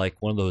kind of like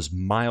one of those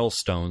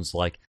milestones.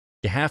 Like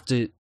you have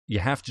to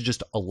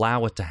just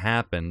allow it to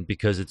happen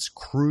because it's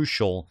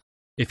crucial.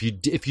 If you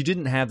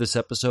didn't have this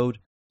episode,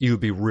 you would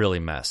be really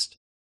messed.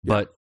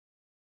 Yeah.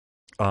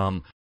 But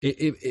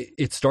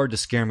it started to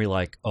scare me.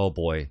 Like, oh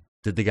boy,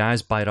 did the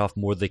guys bite off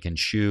more than they can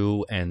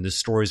chew? And this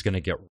story's going to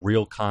get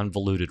real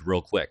convoluted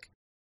real quick.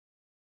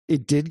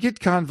 It did get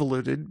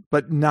convoluted,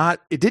 but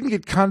it didn't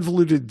get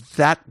convoluted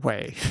that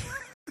way.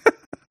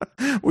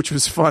 Which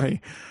was funny.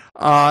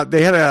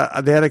 They had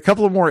a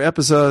couple of more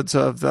episodes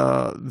of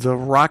the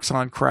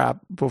Roxxon crap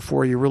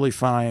before you really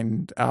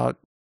find out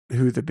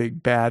who the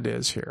big bad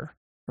is here,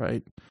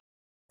 right?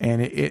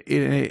 And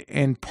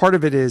and part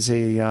of it is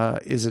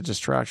a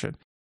distraction.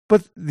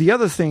 But the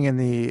other thing in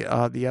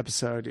the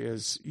episode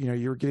is,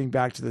 you're getting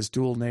back to this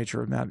dual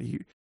nature of Matt.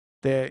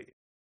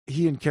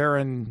 He and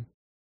Karen,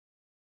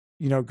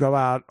 go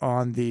out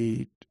on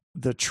the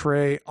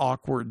Trey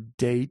awkward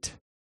date.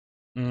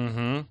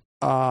 Mm-hmm.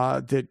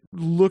 That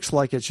looks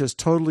like it's just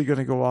totally going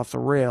to go off the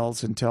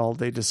rails until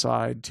they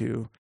decide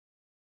to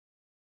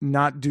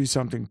not do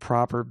something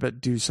proper,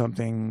 but do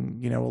something,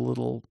 a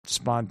little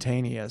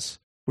spontaneous,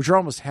 which you're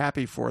almost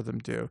happy for them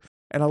to.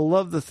 And I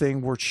love the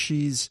thing where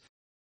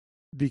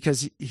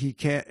because he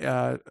can't,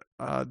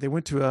 they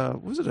went to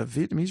was it a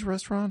Vietnamese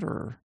restaurant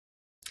or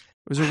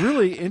it was a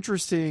really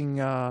interesting,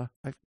 I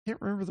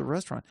can't remember the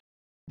restaurant,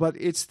 but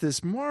it's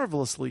this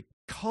marvelously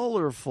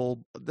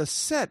colorful, the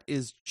set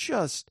is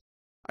just,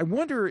 I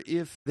wonder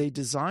if they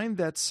designed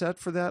that set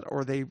for that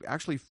or they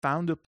actually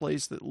found a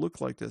place that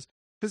looked like this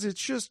because it's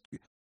just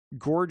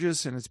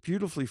gorgeous and it's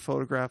beautifully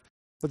photographed.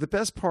 But the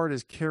best part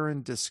is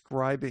Karen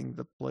describing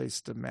the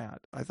place to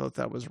Matt. I thought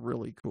that was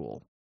really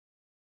cool.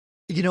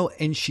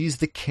 And she's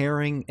the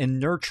caring and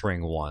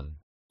nurturing one.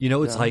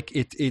 It's like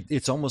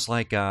it's almost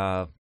like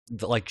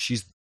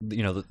she's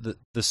the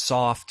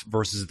soft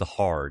versus the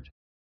hard.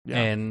 Yeah.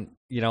 And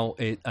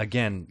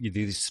again,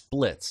 these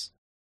splits.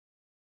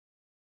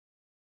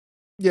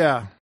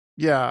 Yeah.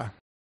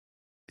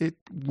 It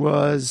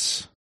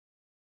was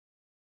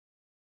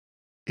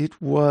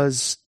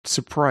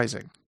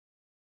surprising.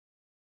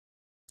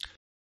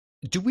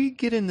 Do we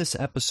get in this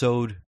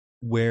episode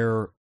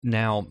where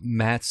now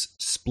Matt's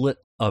split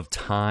of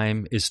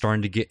time is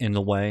starting to get in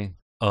the way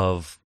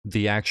of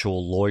the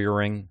actual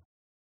lawyering?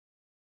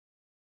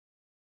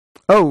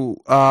 Oh,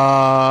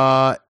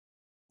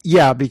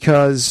 yeah,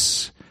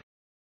 because,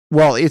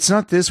 well, it's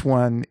not this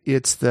one.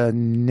 It's a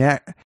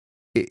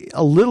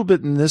little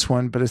bit in this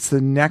one, but it's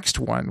the next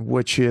one,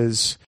 which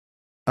is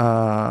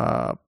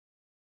a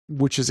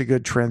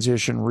good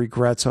transition.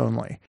 Regrets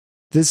only.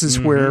 This is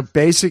where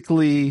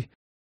basically,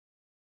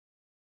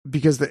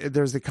 because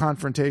there's the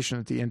confrontation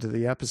at the end of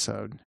the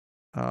episode,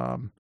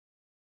 because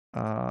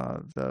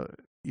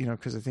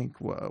I think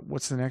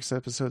what's the next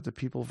episode? The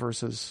People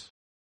versus.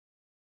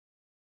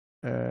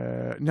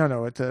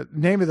 The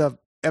name of the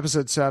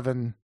episode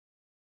 7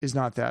 is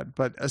not that,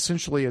 but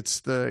essentially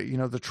it's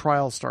the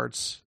trial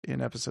starts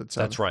in episode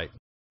 7. That's right.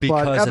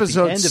 Because at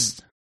the end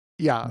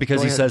of,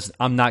 because he says,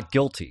 I'm not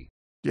guilty.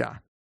 Yeah.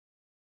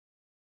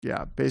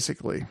 Yeah,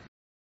 basically.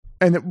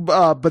 And,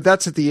 but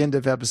that's at the end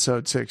of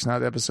episode 6,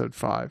 not episode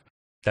 5.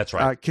 That's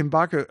right.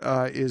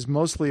 Kimbaka is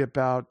mostly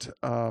about,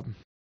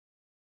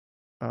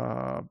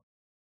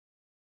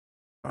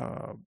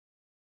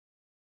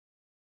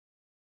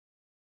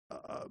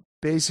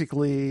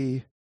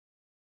 basically,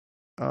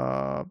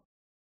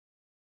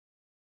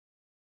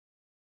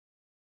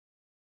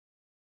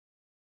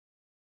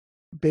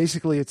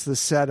 it's the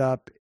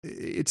setup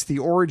it's the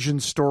origin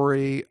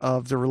story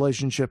of the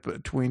relationship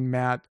between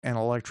Matt and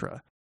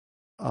Electra,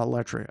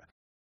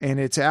 and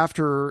it's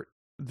after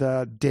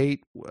the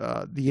date.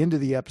 The end of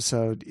the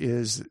episode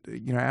is,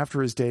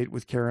 after his date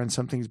with Karen,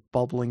 something's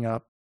bubbling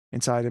up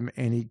inside him,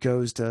 and he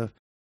goes to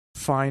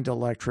find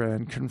Electra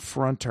and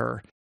confront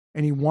her,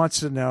 and he wants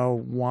to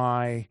know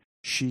why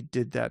she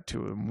did that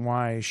to him,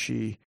 why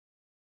she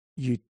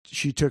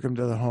took him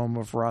to the home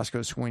of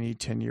Roscoe Sweeney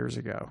 10 years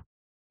ago.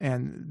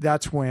 And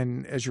that's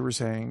when, as you were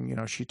saying,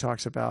 she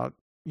talks about,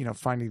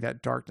 finding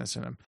that darkness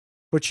in him.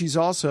 But she's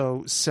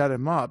also set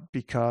him up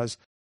because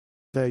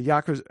the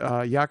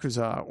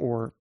Yakuza,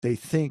 or they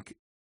think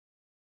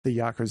the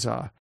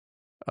Yakuza,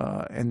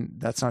 and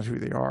that's not who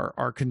they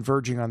are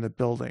converging on the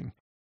building.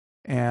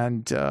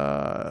 And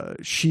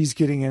she's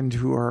getting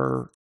into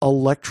her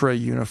Electra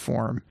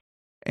uniform,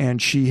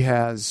 and she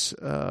has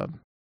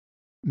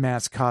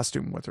Matt's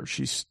costume with her.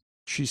 She's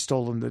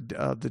stolen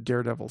the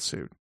Daredevil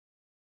suit.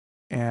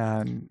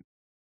 And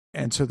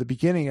so the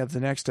beginning of the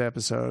next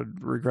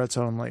episode, Regrets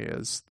Only,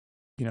 is,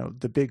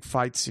 the big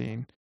fight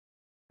scene.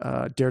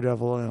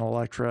 Daredevil and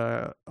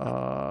Electra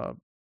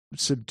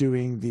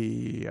subduing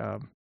the,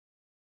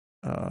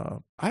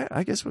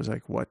 I guess it was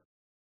like,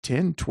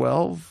 10,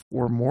 12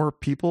 or more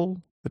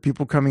people, the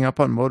people coming up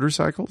on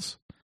motorcycles.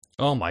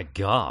 Oh my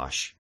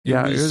gosh. It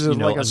was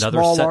like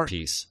another set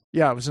piece.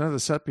 Yeah, it was another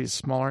set piece,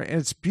 smaller. And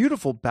it's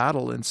beautiful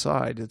battle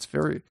inside. It's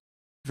very,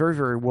 very,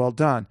 very well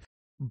done.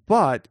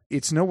 But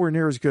it's nowhere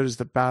near as good as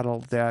the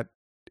battle that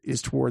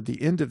is toward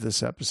the end of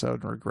this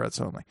episode in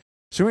Regrets Only.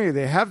 So anyway,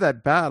 they have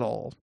that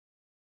battle,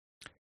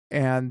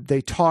 and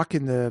they talk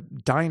in the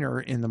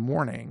diner in the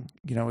morning.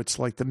 It's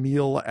like the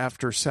meal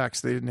after sex.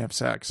 They didn't have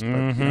sex,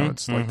 but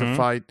it's like the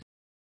fight.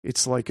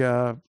 It's like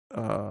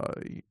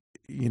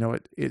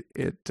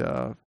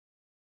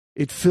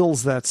it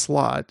fills that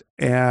slot,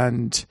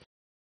 and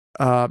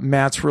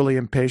Matt's really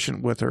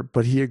impatient with her,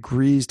 but he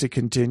agrees to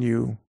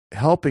continue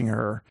helping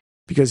her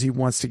because he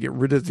wants to get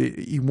rid of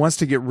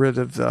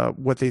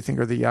what they think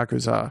are the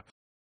Yakuza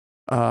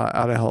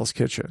out of Hell's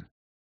Kitchen.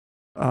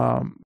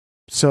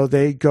 So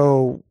they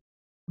go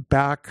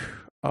back.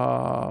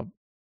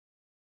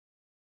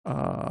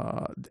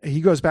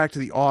 He goes back to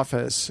the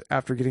office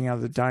after getting out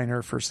of the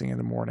diner first thing in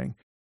the morning,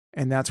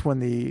 and that's when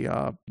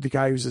the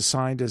guy who's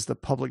assigned as the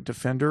public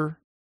defender,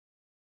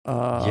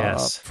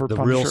 for the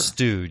Punisher, real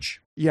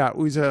stooge. Yeah,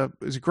 he's a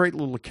great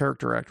little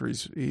character actor.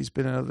 He's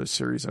been in other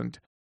series, and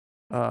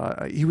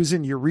he was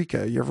in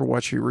Eureka. You ever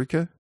watch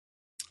Eureka?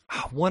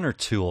 One or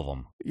two of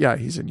them. Yeah,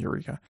 he's in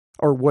Eureka,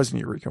 or was in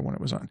Eureka when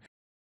it was on.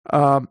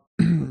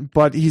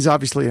 But he's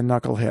obviously a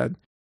knucklehead,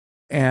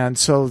 and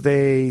so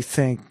they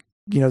think,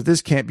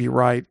 this can't be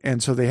right,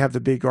 and so they have the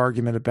big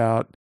argument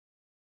about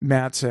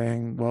Matt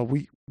saying, well,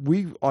 we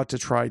ought to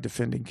try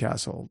defending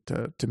Castle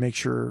to make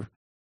sure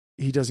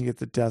he doesn't get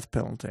the death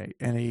penalty.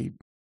 And he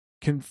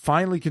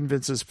finally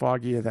convinces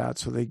Foggy of that,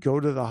 so they go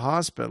to the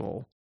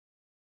hospital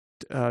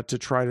to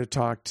try to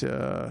talk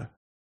to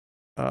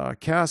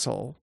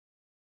Castle,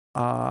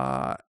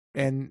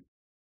 and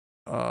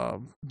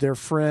their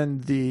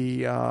friend,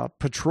 the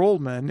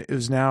patrolman,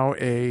 is now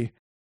a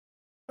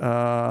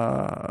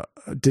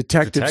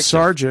detective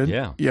sergeant.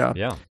 Yeah.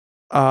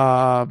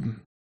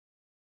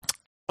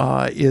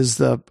 Is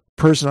the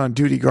person on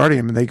duty guarding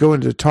him, and they go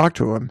in to talk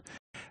to him,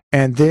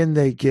 and then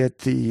they get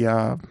they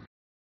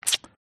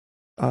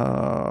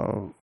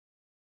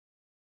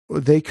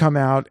come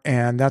out,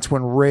 and that's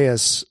when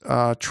Reyes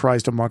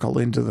tries to muckle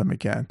into them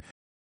again,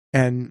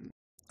 and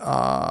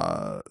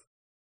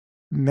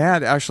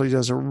Matt actually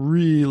does a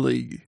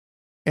really,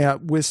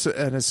 with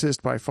an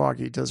assist by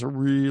Foggy, does a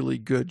really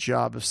good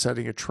job of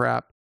setting a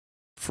trap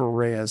for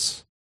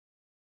Reyes.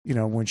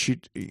 When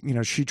she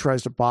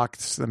tries to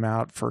box them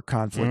out for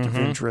conflict of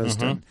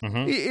interest.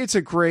 It's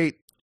a great,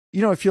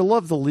 if you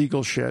love the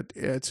legal shit,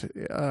 it's,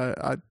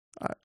 I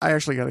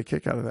actually got a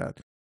kick out of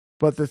that.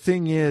 But the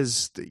thing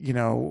is,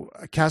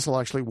 Castle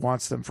actually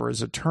wants them for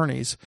his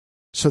attorneys.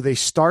 So they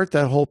start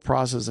that whole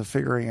process of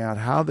figuring out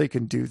how they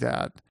can do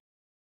that,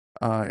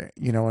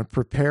 and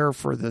prepare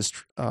for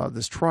this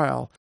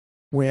trial.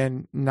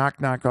 When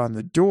knock, knock on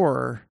the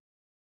door,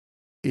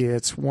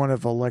 it's one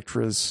of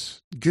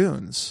Electra's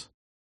goons.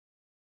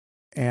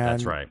 And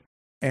that's right.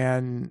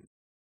 And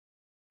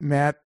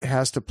Matt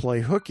has to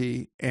play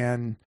hooky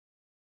and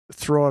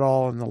throw it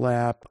all in the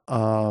lap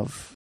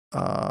of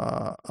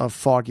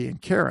Foggy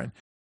and Karen.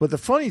 But the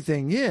funny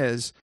thing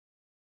is,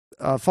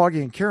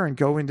 Foggy and Karen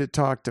go in to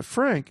talk to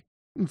Frank.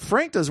 And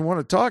Frank doesn't want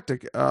to talk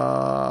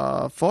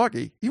to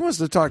Foggy. He wants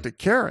to talk to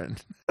Karen.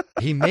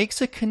 He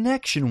makes a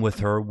connection with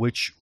her,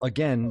 which,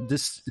 again,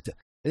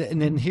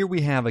 and then here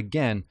we have,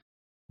 again,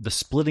 the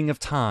splitting of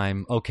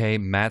time. Okay,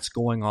 Matt's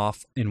going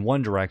off in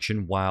one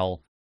direction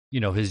while,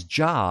 his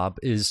job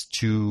is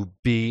to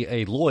be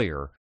a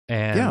lawyer.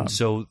 And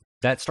so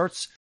that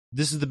starts,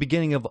 this is the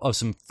beginning of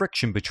some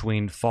friction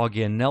between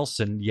Foggy and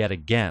Nelson yet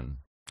again.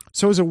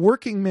 So as a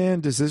working man,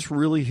 does this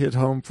really hit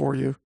home for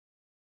you?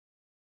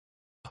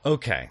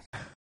 Okay.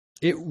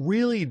 It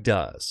really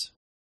does.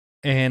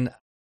 And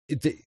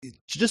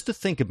just to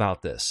think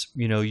about this,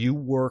 you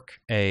work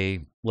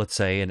let's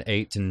say an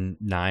 8 to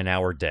 9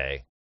 hour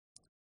day.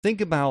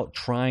 Think about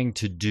trying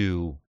to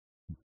do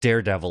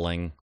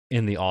daredeviling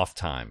in the off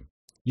time.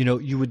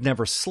 You would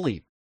never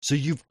sleep. So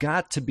you've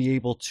got to be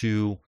able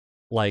to,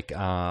 like,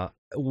 I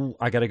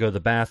got to go to the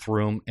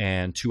bathroom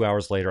and 2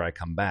 hours later I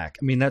come back.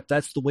 I mean,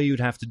 that's the way you'd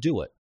have to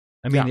do it.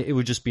 I mean, it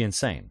would just be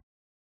insane.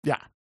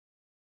 Yeah.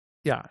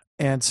 Yeah.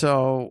 And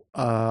so,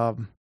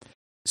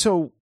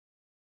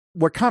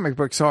 what comic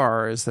books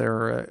are is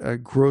they're a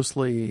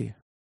grossly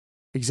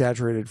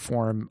exaggerated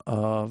form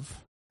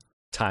of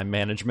time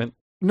management.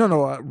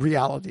 No,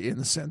 reality in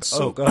the sense.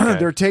 So okay.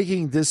 They're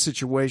taking this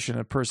situation,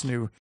 a person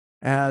who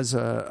has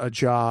a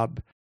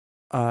job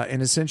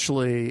and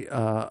essentially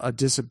a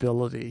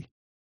disability,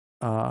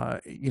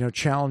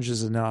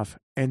 challenges enough,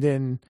 and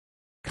then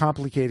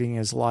complicating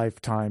his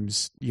life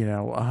times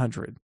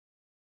 100.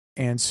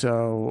 And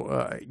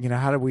so,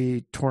 how do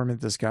we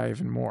torment this guy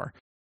even more?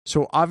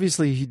 So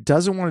obviously he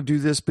doesn't want to do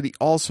this, but he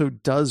also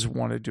does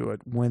want to do it.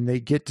 When they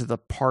get to the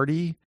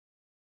party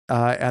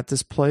at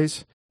this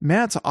place,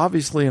 Matt's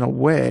obviously in a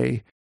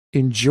way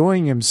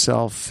enjoying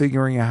himself,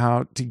 figuring out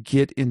how to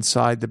get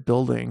inside the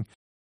building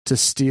to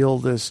steal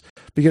this.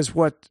 Because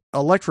what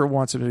Elektra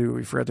wants him to do,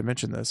 we forgot to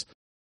mention this,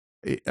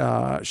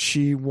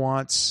 she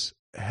wants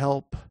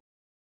help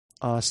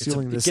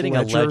stealing this getting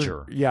ledger. A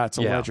ledger. Yeah, it's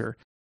a ledger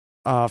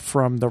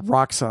from the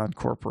Roxxon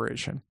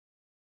Corporation.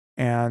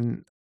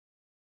 And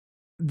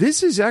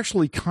this is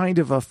actually kind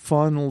of a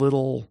fun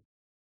little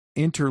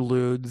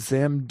interlude,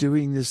 them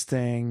doing this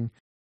thing,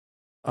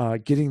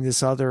 getting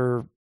this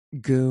other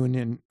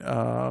goon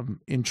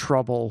in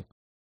trouble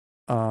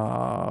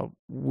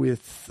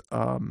with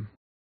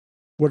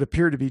what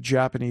appear to be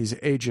Japanese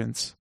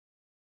agents,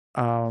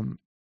 and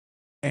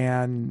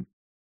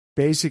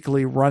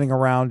basically running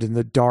around in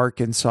the dark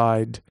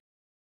inside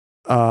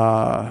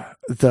the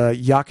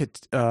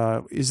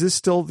is this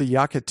still the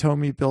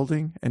Yakatomi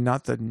building and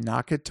not the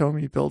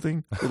Nakatomi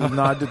building? Little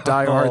nod to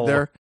Die Hard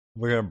there.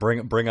 We're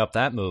gonna bring up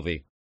that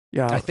movie.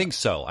 Yeah, I think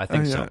so. So.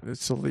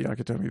 It's still the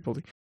Yakatomi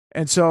building,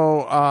 and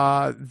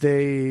so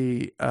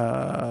they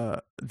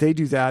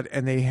do that,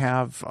 and they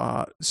have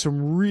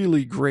some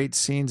really great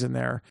scenes in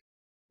there.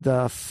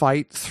 The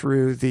fight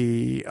through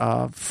the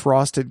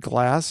frosted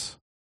glass.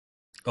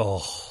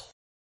 Oh.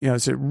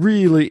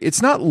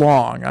 It's not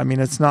long. I mean,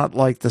 it's not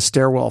like the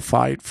stairwell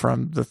fight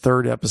from the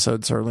third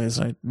episode, certainly. It's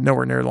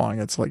nowhere near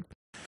long. It's like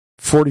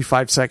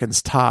 45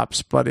 seconds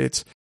tops, but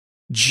it's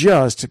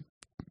just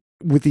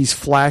with these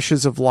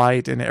flashes of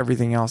light and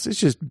everything else. It's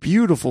just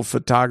beautiful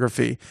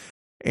photography,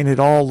 and it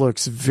all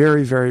looks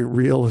very, very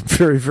real and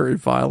very, very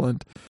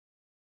violent.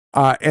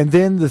 And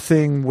then the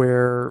thing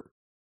where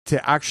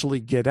to actually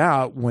get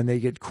out when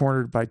they get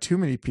cornered by too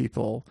many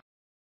people,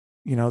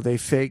 they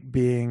fake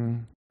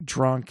being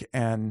drunk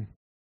and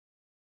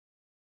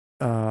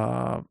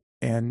trying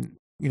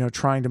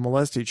to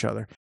molest each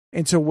other.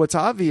 And so what's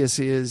obvious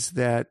is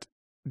that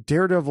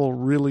Daredevil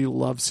really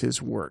loves his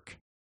work.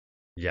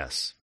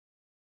 Yes.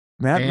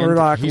 Matt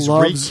Murdock he's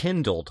loves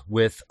rekindled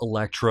with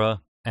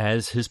Elektra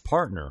as his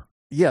partner.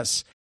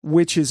 Yes,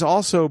 which is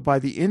also by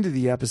the end of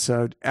the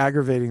episode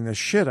aggravating the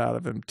shit out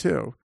of him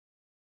too.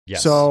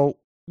 Yes. So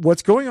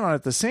what's going on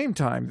at the same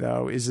time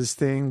though is this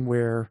thing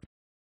where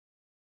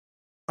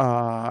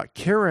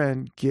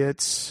Karen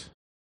gets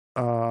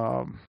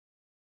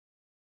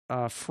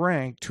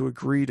Frank to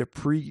agree to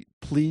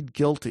plead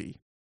guilty.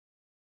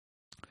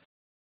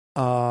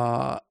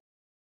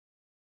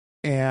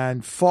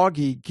 And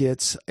Foggy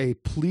gets a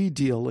plea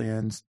deal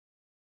in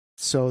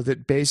so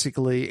that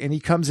basically, and he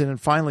comes in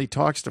and finally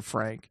talks to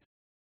Frank,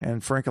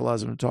 and Frank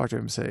allows him to talk to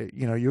him and say,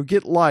 you'll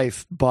get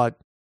life, but,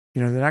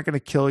 they're not going to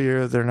kill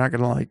you. They're not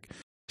going to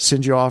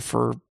send you off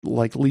for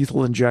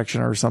lethal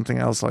injection or something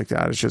else like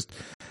that. It's just,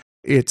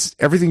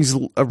 everything's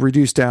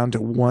reduced down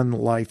to one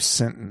life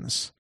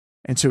sentence.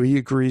 And so he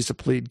agrees to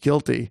plead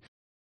guilty,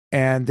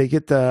 and they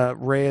get the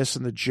Reyes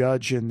and the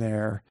judge in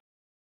there.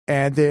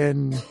 And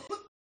then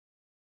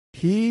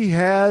he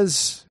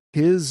has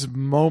his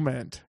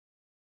moment,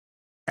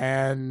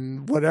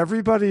 and what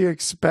everybody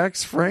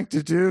expects Frank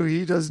to do,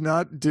 he does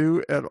not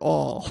do at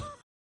all.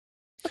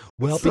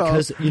 Well,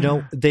 because,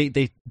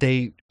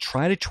 they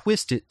try to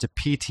twist it to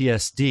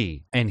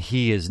PTSD, and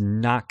he is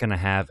not going to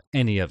have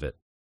any of it.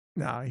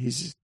 No,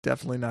 he's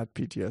definitely not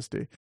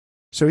PTSD.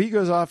 So he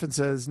goes off and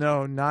says,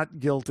 no, not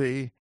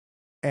guilty.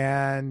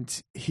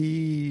 And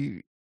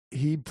he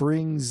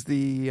brings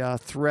the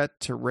threat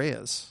to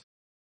Reyes,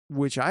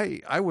 which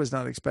I was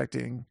not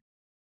expecting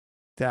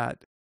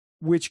that,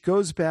 which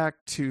goes back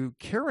to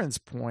Karen's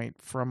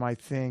point from, I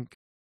think,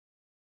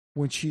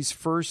 when she's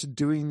first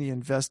doing the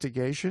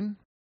investigation.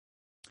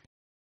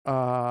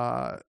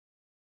 And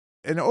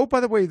oh, by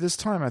the way, this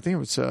time, I think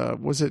it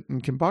was it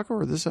in Kimbako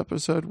or this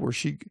episode where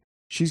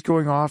she's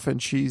going off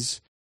and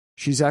she's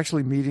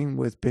actually meeting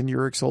with Ben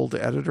Urich's old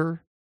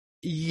editor.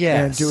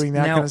 Yes. And doing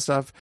that kind of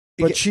stuff.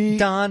 But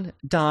Don,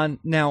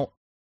 now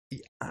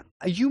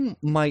you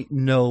might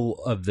know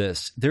of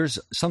this. There's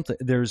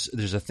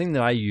a thing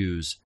that I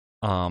use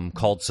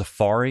called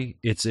Safari.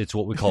 It's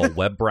what we call a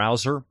web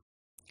browser.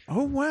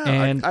 Oh wow!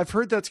 And I've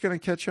heard that's going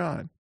to catch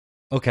on.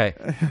 Okay,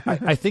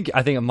 I think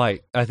it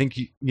might. I think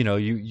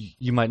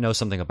you might know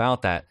something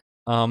about that.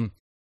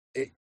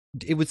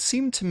 It would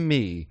seem to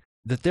me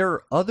that there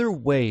are other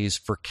ways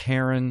for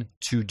Karen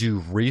to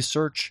do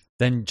research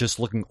than just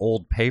looking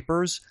old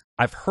papers.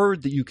 I've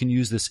heard that you can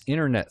use this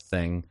internet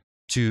thing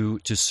to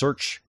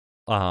search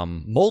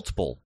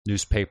multiple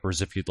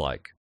newspapers if you'd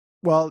like.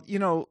 Well,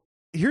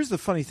 here's the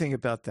funny thing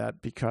about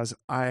that, because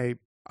I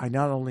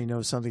not only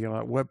know something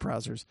about web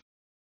browsers,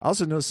 I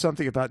also know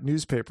something about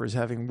newspapers,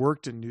 having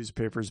worked in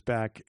newspapers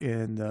back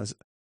in the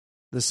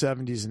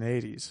 70s and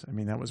 80s. I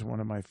mean, that was one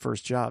of my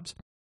first jobs.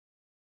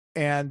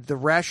 And the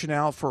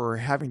rationale for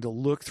having to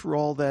look through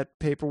all that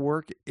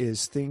paperwork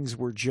is things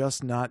were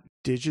just not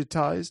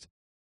digitized.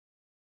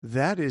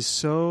 That is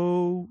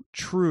so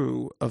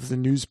true of the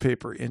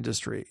newspaper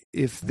industry.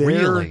 If they're,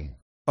 really?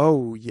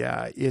 Oh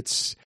yeah,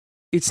 it's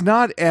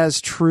not as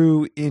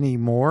true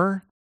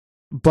anymore,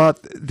 but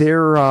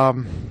they're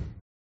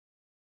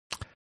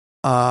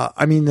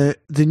I mean,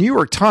 the New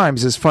York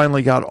Times has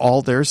finally got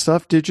all their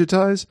stuff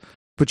digitized,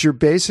 but your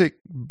basic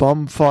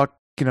bumfuck,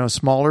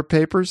 smaller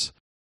papers,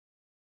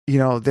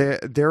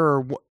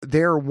 they're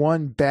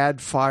one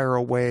bad fire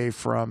away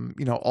from,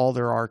 all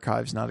their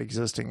archives not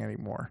existing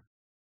anymore.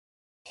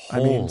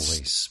 Holy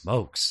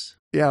smokes.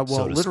 Yeah,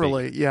 well,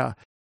 literally, yeah.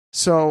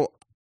 So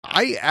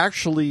I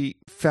actually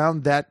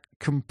found that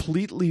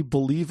completely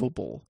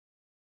believable.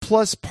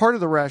 Plus, part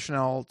of the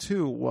rationale,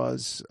 too,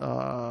 was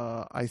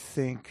I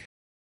think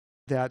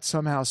that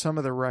somehow some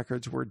of the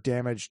records were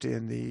damaged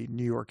in the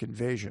New York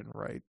invasion,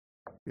 right?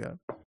 Yeah,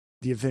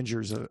 the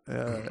Avengers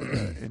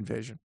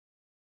invasion.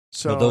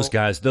 So well, those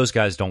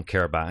guys don't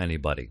care about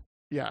anybody.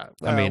 Yeah,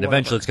 I mean,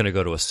 eventually it's going to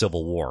go to a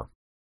civil war.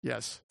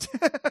 Yes,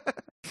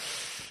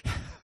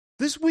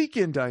 this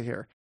weekend I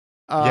hear.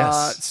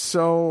 Yes.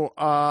 So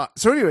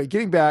anyway,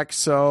 getting back.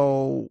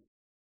 So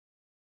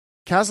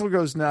Castle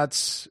goes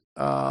nuts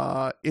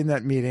in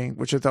that meeting,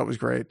 which I thought was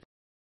great,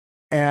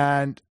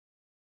 and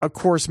of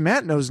course,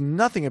 Matt knows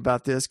nothing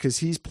about this because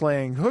he's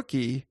playing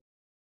hooky,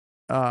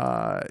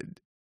 trying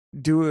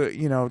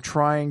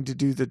to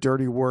do the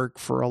dirty work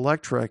for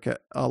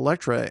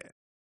Elektra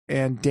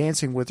and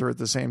dancing with her at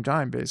the same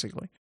time,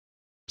 basically.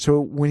 So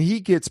when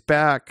he gets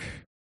back,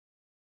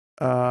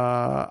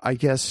 I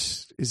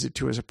guess, is it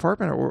to his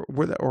apartment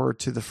or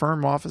to the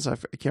firm office? I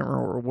can't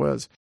remember where it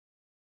was.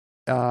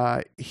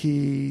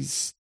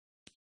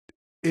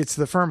 It's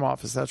the firm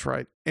office. That's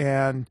right.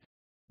 And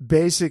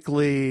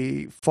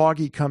basically,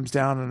 Foggy comes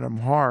down on him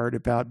hard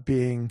about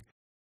being,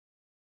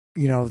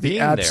 the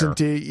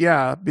absentee.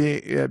 There.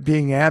 Yeah,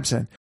 being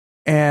absent,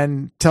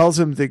 and tells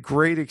him the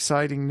great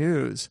exciting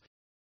news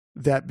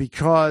that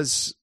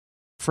because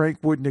Frank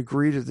wouldn't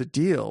agree to the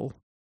deal,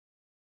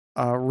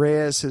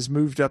 Reyes has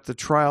moved up the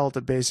trial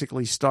to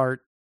basically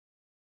start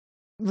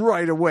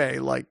right away,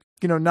 like,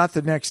 not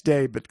the next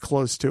day, but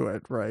close to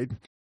it, right?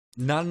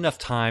 Not enough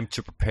time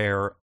to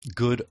prepare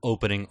good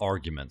opening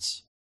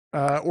arguments.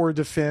 Or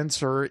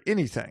defense or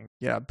anything.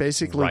 Yeah,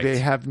 basically right. They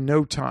have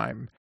no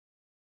time.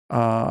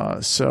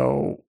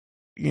 So,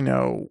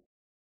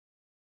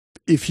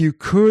 if you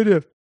could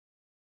have,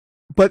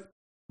 but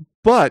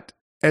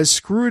as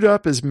screwed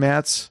up as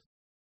Matt's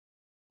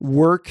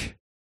work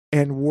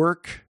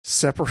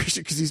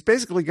separation, because he's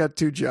basically got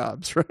two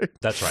jobs, right?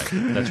 That's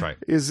right.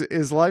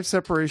 His life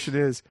separation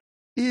is,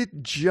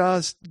 it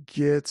just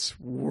gets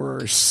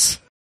worse.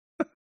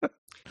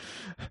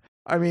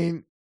 I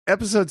mean,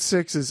 episode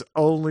 6 is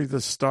only the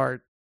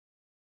start.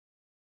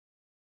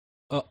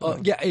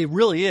 Yeah, it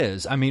really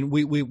is. I mean,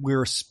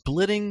 we're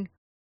splitting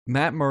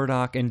Matt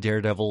Murdock and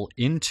Daredevil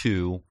in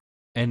two,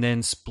 and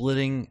then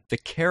splitting the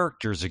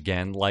characters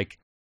again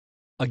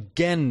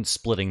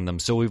splitting them.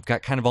 So we've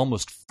got kind of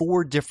almost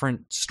 4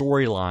 different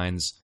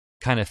storylines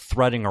kind of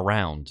threading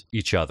around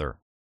each other.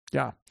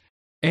 Yeah.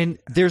 And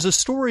there's a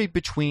story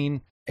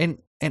between,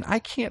 and I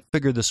can't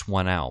figure this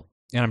one out,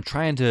 and I'm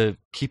trying to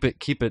keep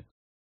it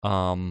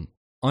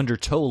under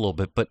tow a little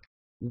bit, but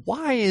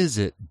why is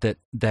it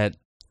that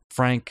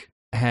Frank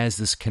has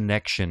this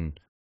connection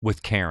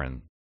with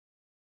Karen?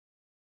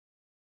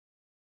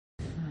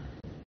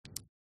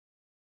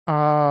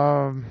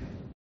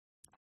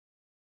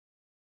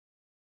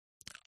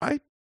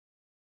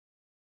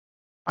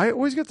 I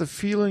always get the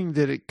feeling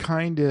that it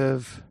kind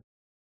of,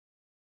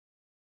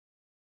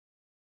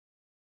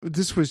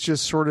 this was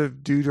just sort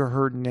of due to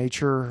her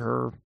nature,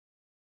 her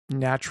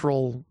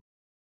natural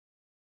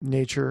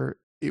nature.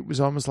 It was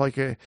almost like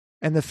and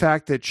the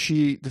fact that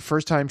the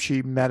first time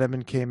she met him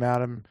and came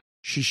at him,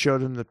 she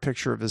showed him the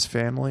picture of his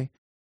family.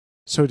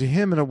 So to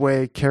him, in a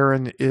way,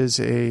 Karen is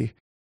a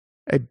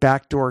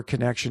backdoor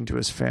connection to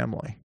his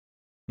family.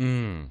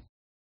 Mm.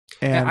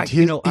 And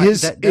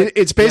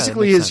it's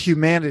basically his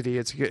humanity.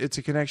 It's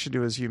a connection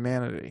to his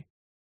humanity.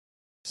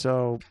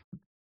 So,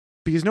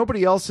 because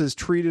nobody else has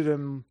treated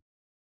him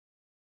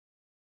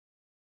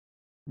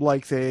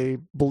like they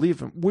believe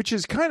him, which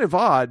is kind of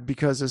odd,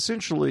 because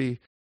essentially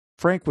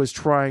Frank was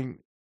trying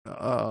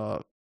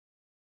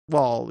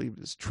well, he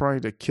was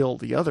trying to kill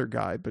the other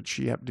guy, but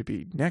she happened to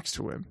be next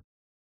to him.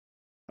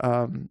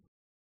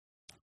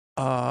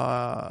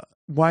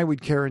 Why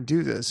would Karen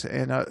do this?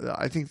 And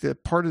I think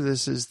that part of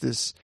this is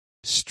this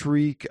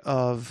streak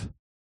of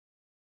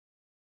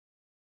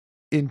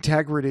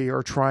integrity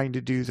or trying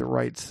to do the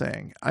right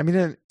thing. I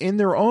mean, in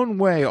their own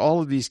way,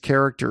 all of these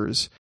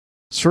characters,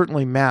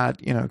 certainly Matt,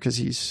 because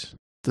he's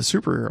the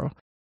superhero,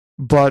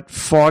 but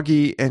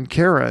Foggy and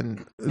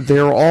Karen,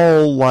 they're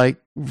all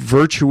like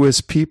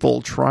virtuous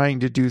people trying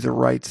to do the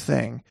right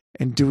thing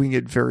and doing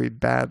it very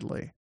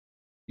badly.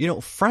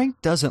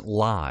 Frank doesn't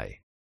lie.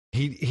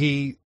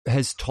 He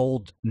has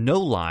told no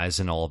lies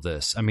in all of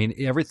this. I mean,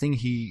 everything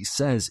he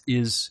says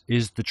is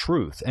the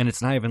truth, and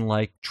it's not even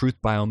like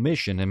truth by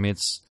omission. I mean,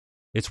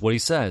 it's what he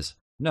says.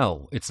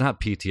 No, it's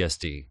not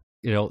PTSD.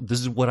 This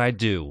is what I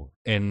do,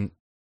 and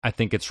I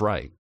think it's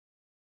right.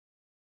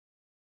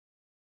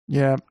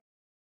 Yeah,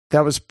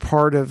 that was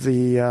part of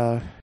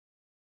the.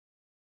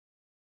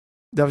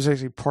 That was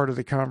actually part of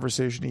the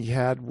conversation he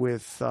had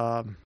with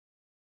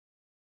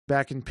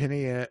back in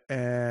Penny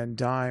and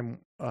Dime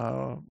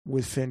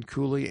with Finn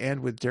Cooley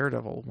and with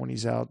Daredevil when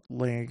he's out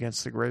laying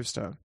against the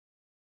gravestone.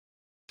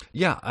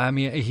 Yeah, I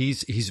mean,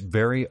 he's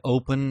very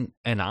open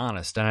and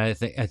honest, and I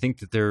think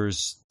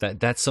that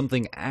that's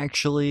something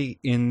actually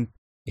in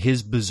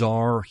his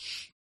bizarre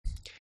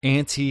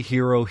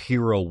anti-hero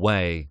hero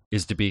way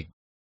is to be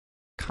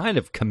kind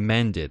of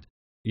commended.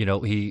 He's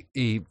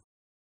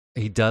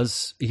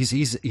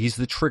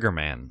the trigger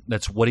man.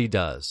 That's what he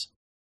does.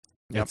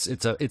 Yep.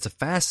 It's a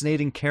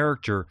fascinating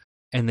character,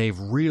 and they've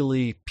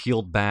really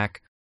peeled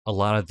back a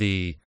lot of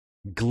the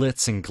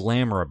glitz and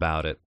glamour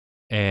about it.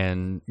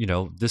 And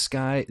this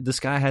guy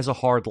has a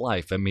hard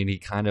life. I mean,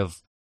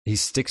 he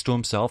sticks to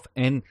himself,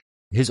 and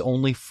his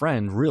only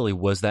friend really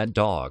was that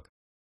dog.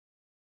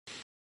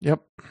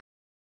 Yep,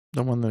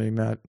 the one that he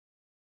met.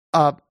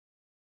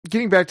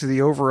 Getting back to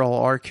the overall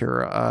arc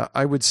here,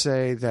 I would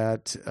say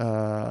that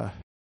a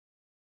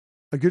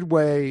good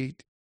way,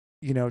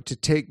 to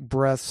take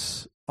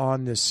breaths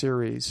on this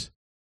series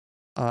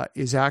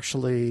is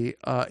actually,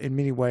 in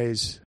many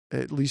ways,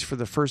 at least for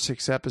the first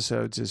 6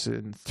 episodes, is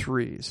in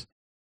threes.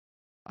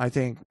 I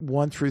think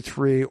 1 through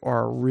 3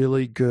 are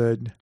really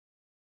good,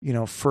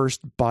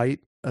 first bite,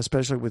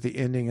 especially with the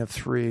ending of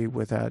 3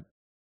 with that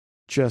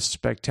just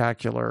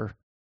spectacular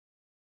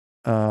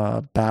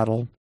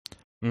battle.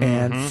 Mm-hmm.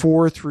 And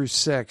 4 through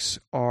 6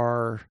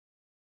 are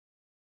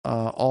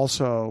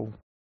also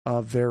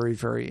very,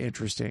 very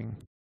interesting,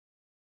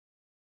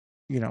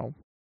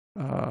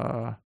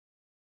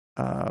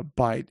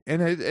 bite.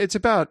 And it's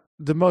about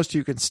the most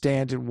you can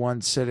stand in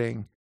one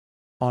sitting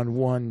on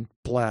one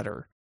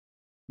bladder.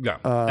 Yeah,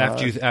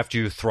 after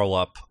you throw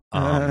up,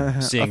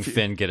 seeing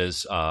Finn get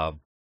his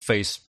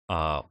face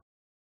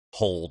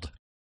hold.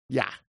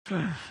 Yeah,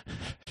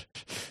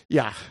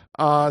 yeah.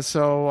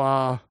 So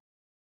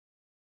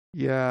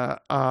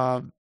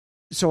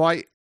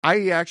I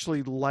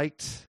actually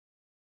liked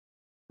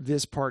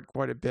this part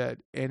quite a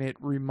bit, and it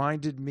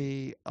reminded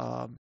me.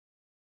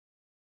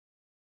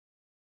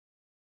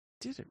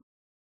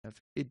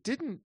 It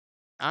didn't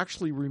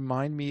actually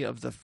remind me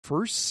of the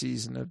first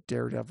season of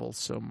Daredevil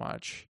so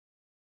much.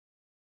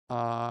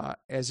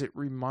 As it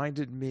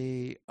reminded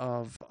me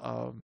of,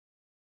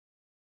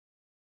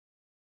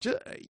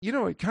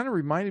 it kind of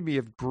reminded me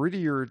of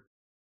grittier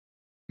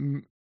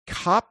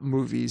cop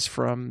movies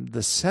from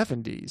the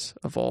 70s,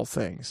 of all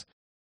things.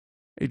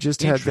 It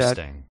just had that.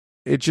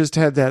 It just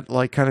had that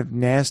like kind of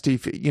nasty.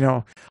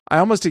 I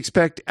almost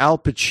expect Al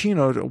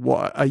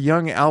Pacino a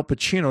young Al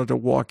Pacino to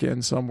walk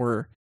in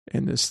somewhere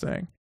in this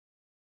thing.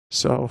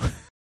 So.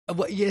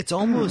 Well, yeah, it's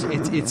almost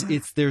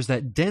it's there's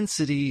that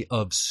density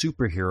of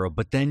superhero,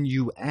 but then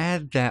you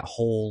add that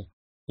whole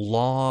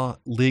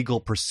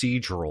legal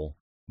procedural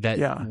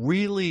that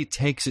really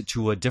takes it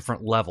to a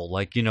different level.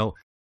 Like,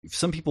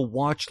 some people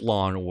watch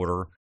Law and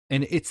Order,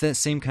 and it's that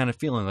same kind of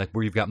feeling, like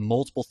where you've got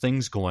multiple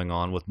things going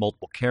on with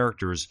multiple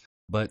characters,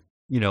 but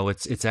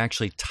it's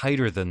actually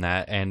tighter than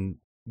that, and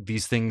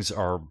these things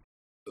are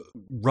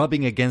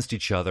rubbing against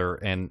each other,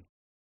 and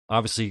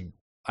obviously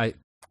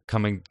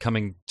coming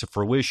to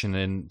fruition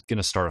and going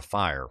to start a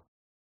fire.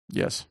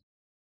 Yes.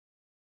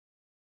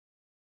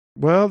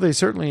 Well, they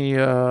certainly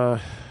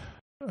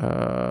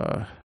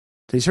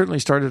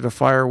started a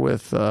fire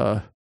with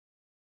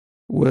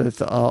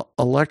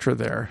Elektra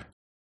there,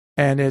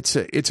 and it's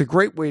a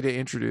great way to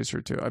introduce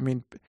her to. I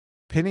mean,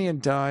 Penny and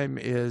Dime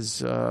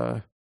is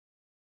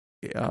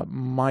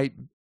might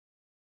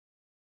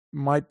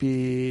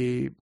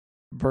be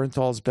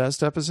Bernthal's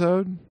best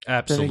episode.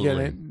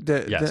 Absolutely.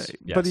 Yes.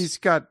 But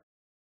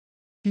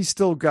he's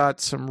still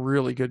got some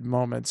really good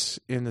moments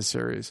in the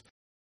series.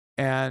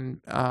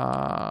 And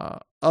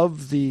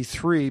of the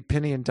 3,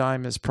 Penny and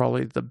Dime is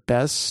probably the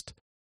best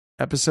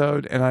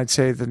episode. And I'd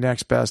say the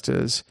next best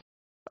is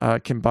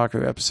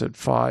Kimbaku episode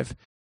 5.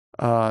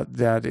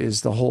 That is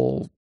the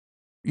whole,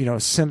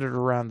 centered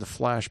around the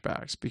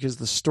flashbacks, because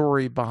the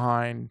story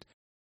behind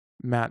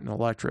Matt and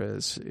Elektra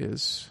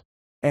is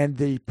And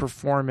the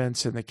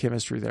performance and the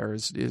chemistry there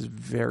is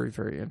very,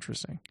 very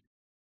interesting.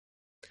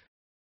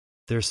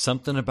 There's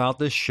something about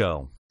this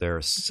show.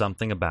 There's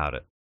something about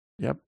it.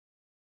 Yep.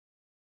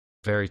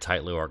 Very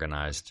tightly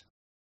organized.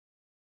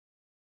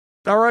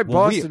 All right,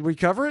 boss, did we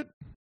cover it?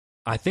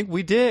 I think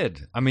we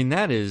did. I mean,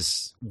 I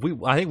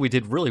think we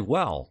did really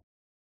well.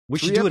 We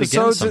should do it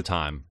again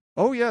sometime.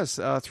 Oh, yes.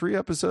 3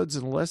 episodes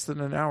in less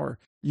than an hour.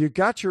 You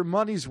got your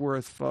money's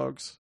worth,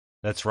 folks.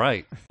 That's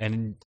right.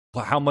 And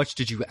how much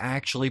did you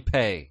actually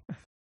pay?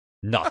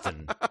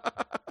 Nothing.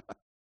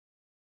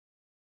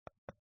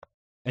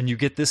 And you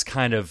get this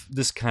kind of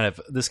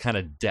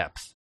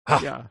depth.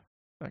 Yeah,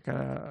 that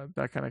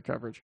kind of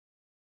coverage.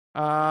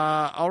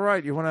 All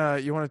right, you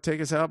wanna take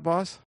us out,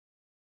 boss?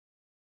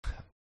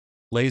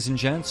 Ladies and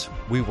gents,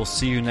 we will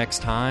see you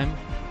next time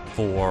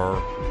for,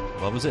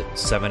 what was it,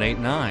 7, 8,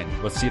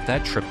 9. Let's see if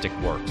that triptych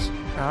works.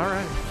 All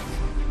right.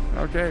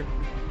 Okay.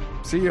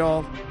 See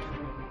y'all.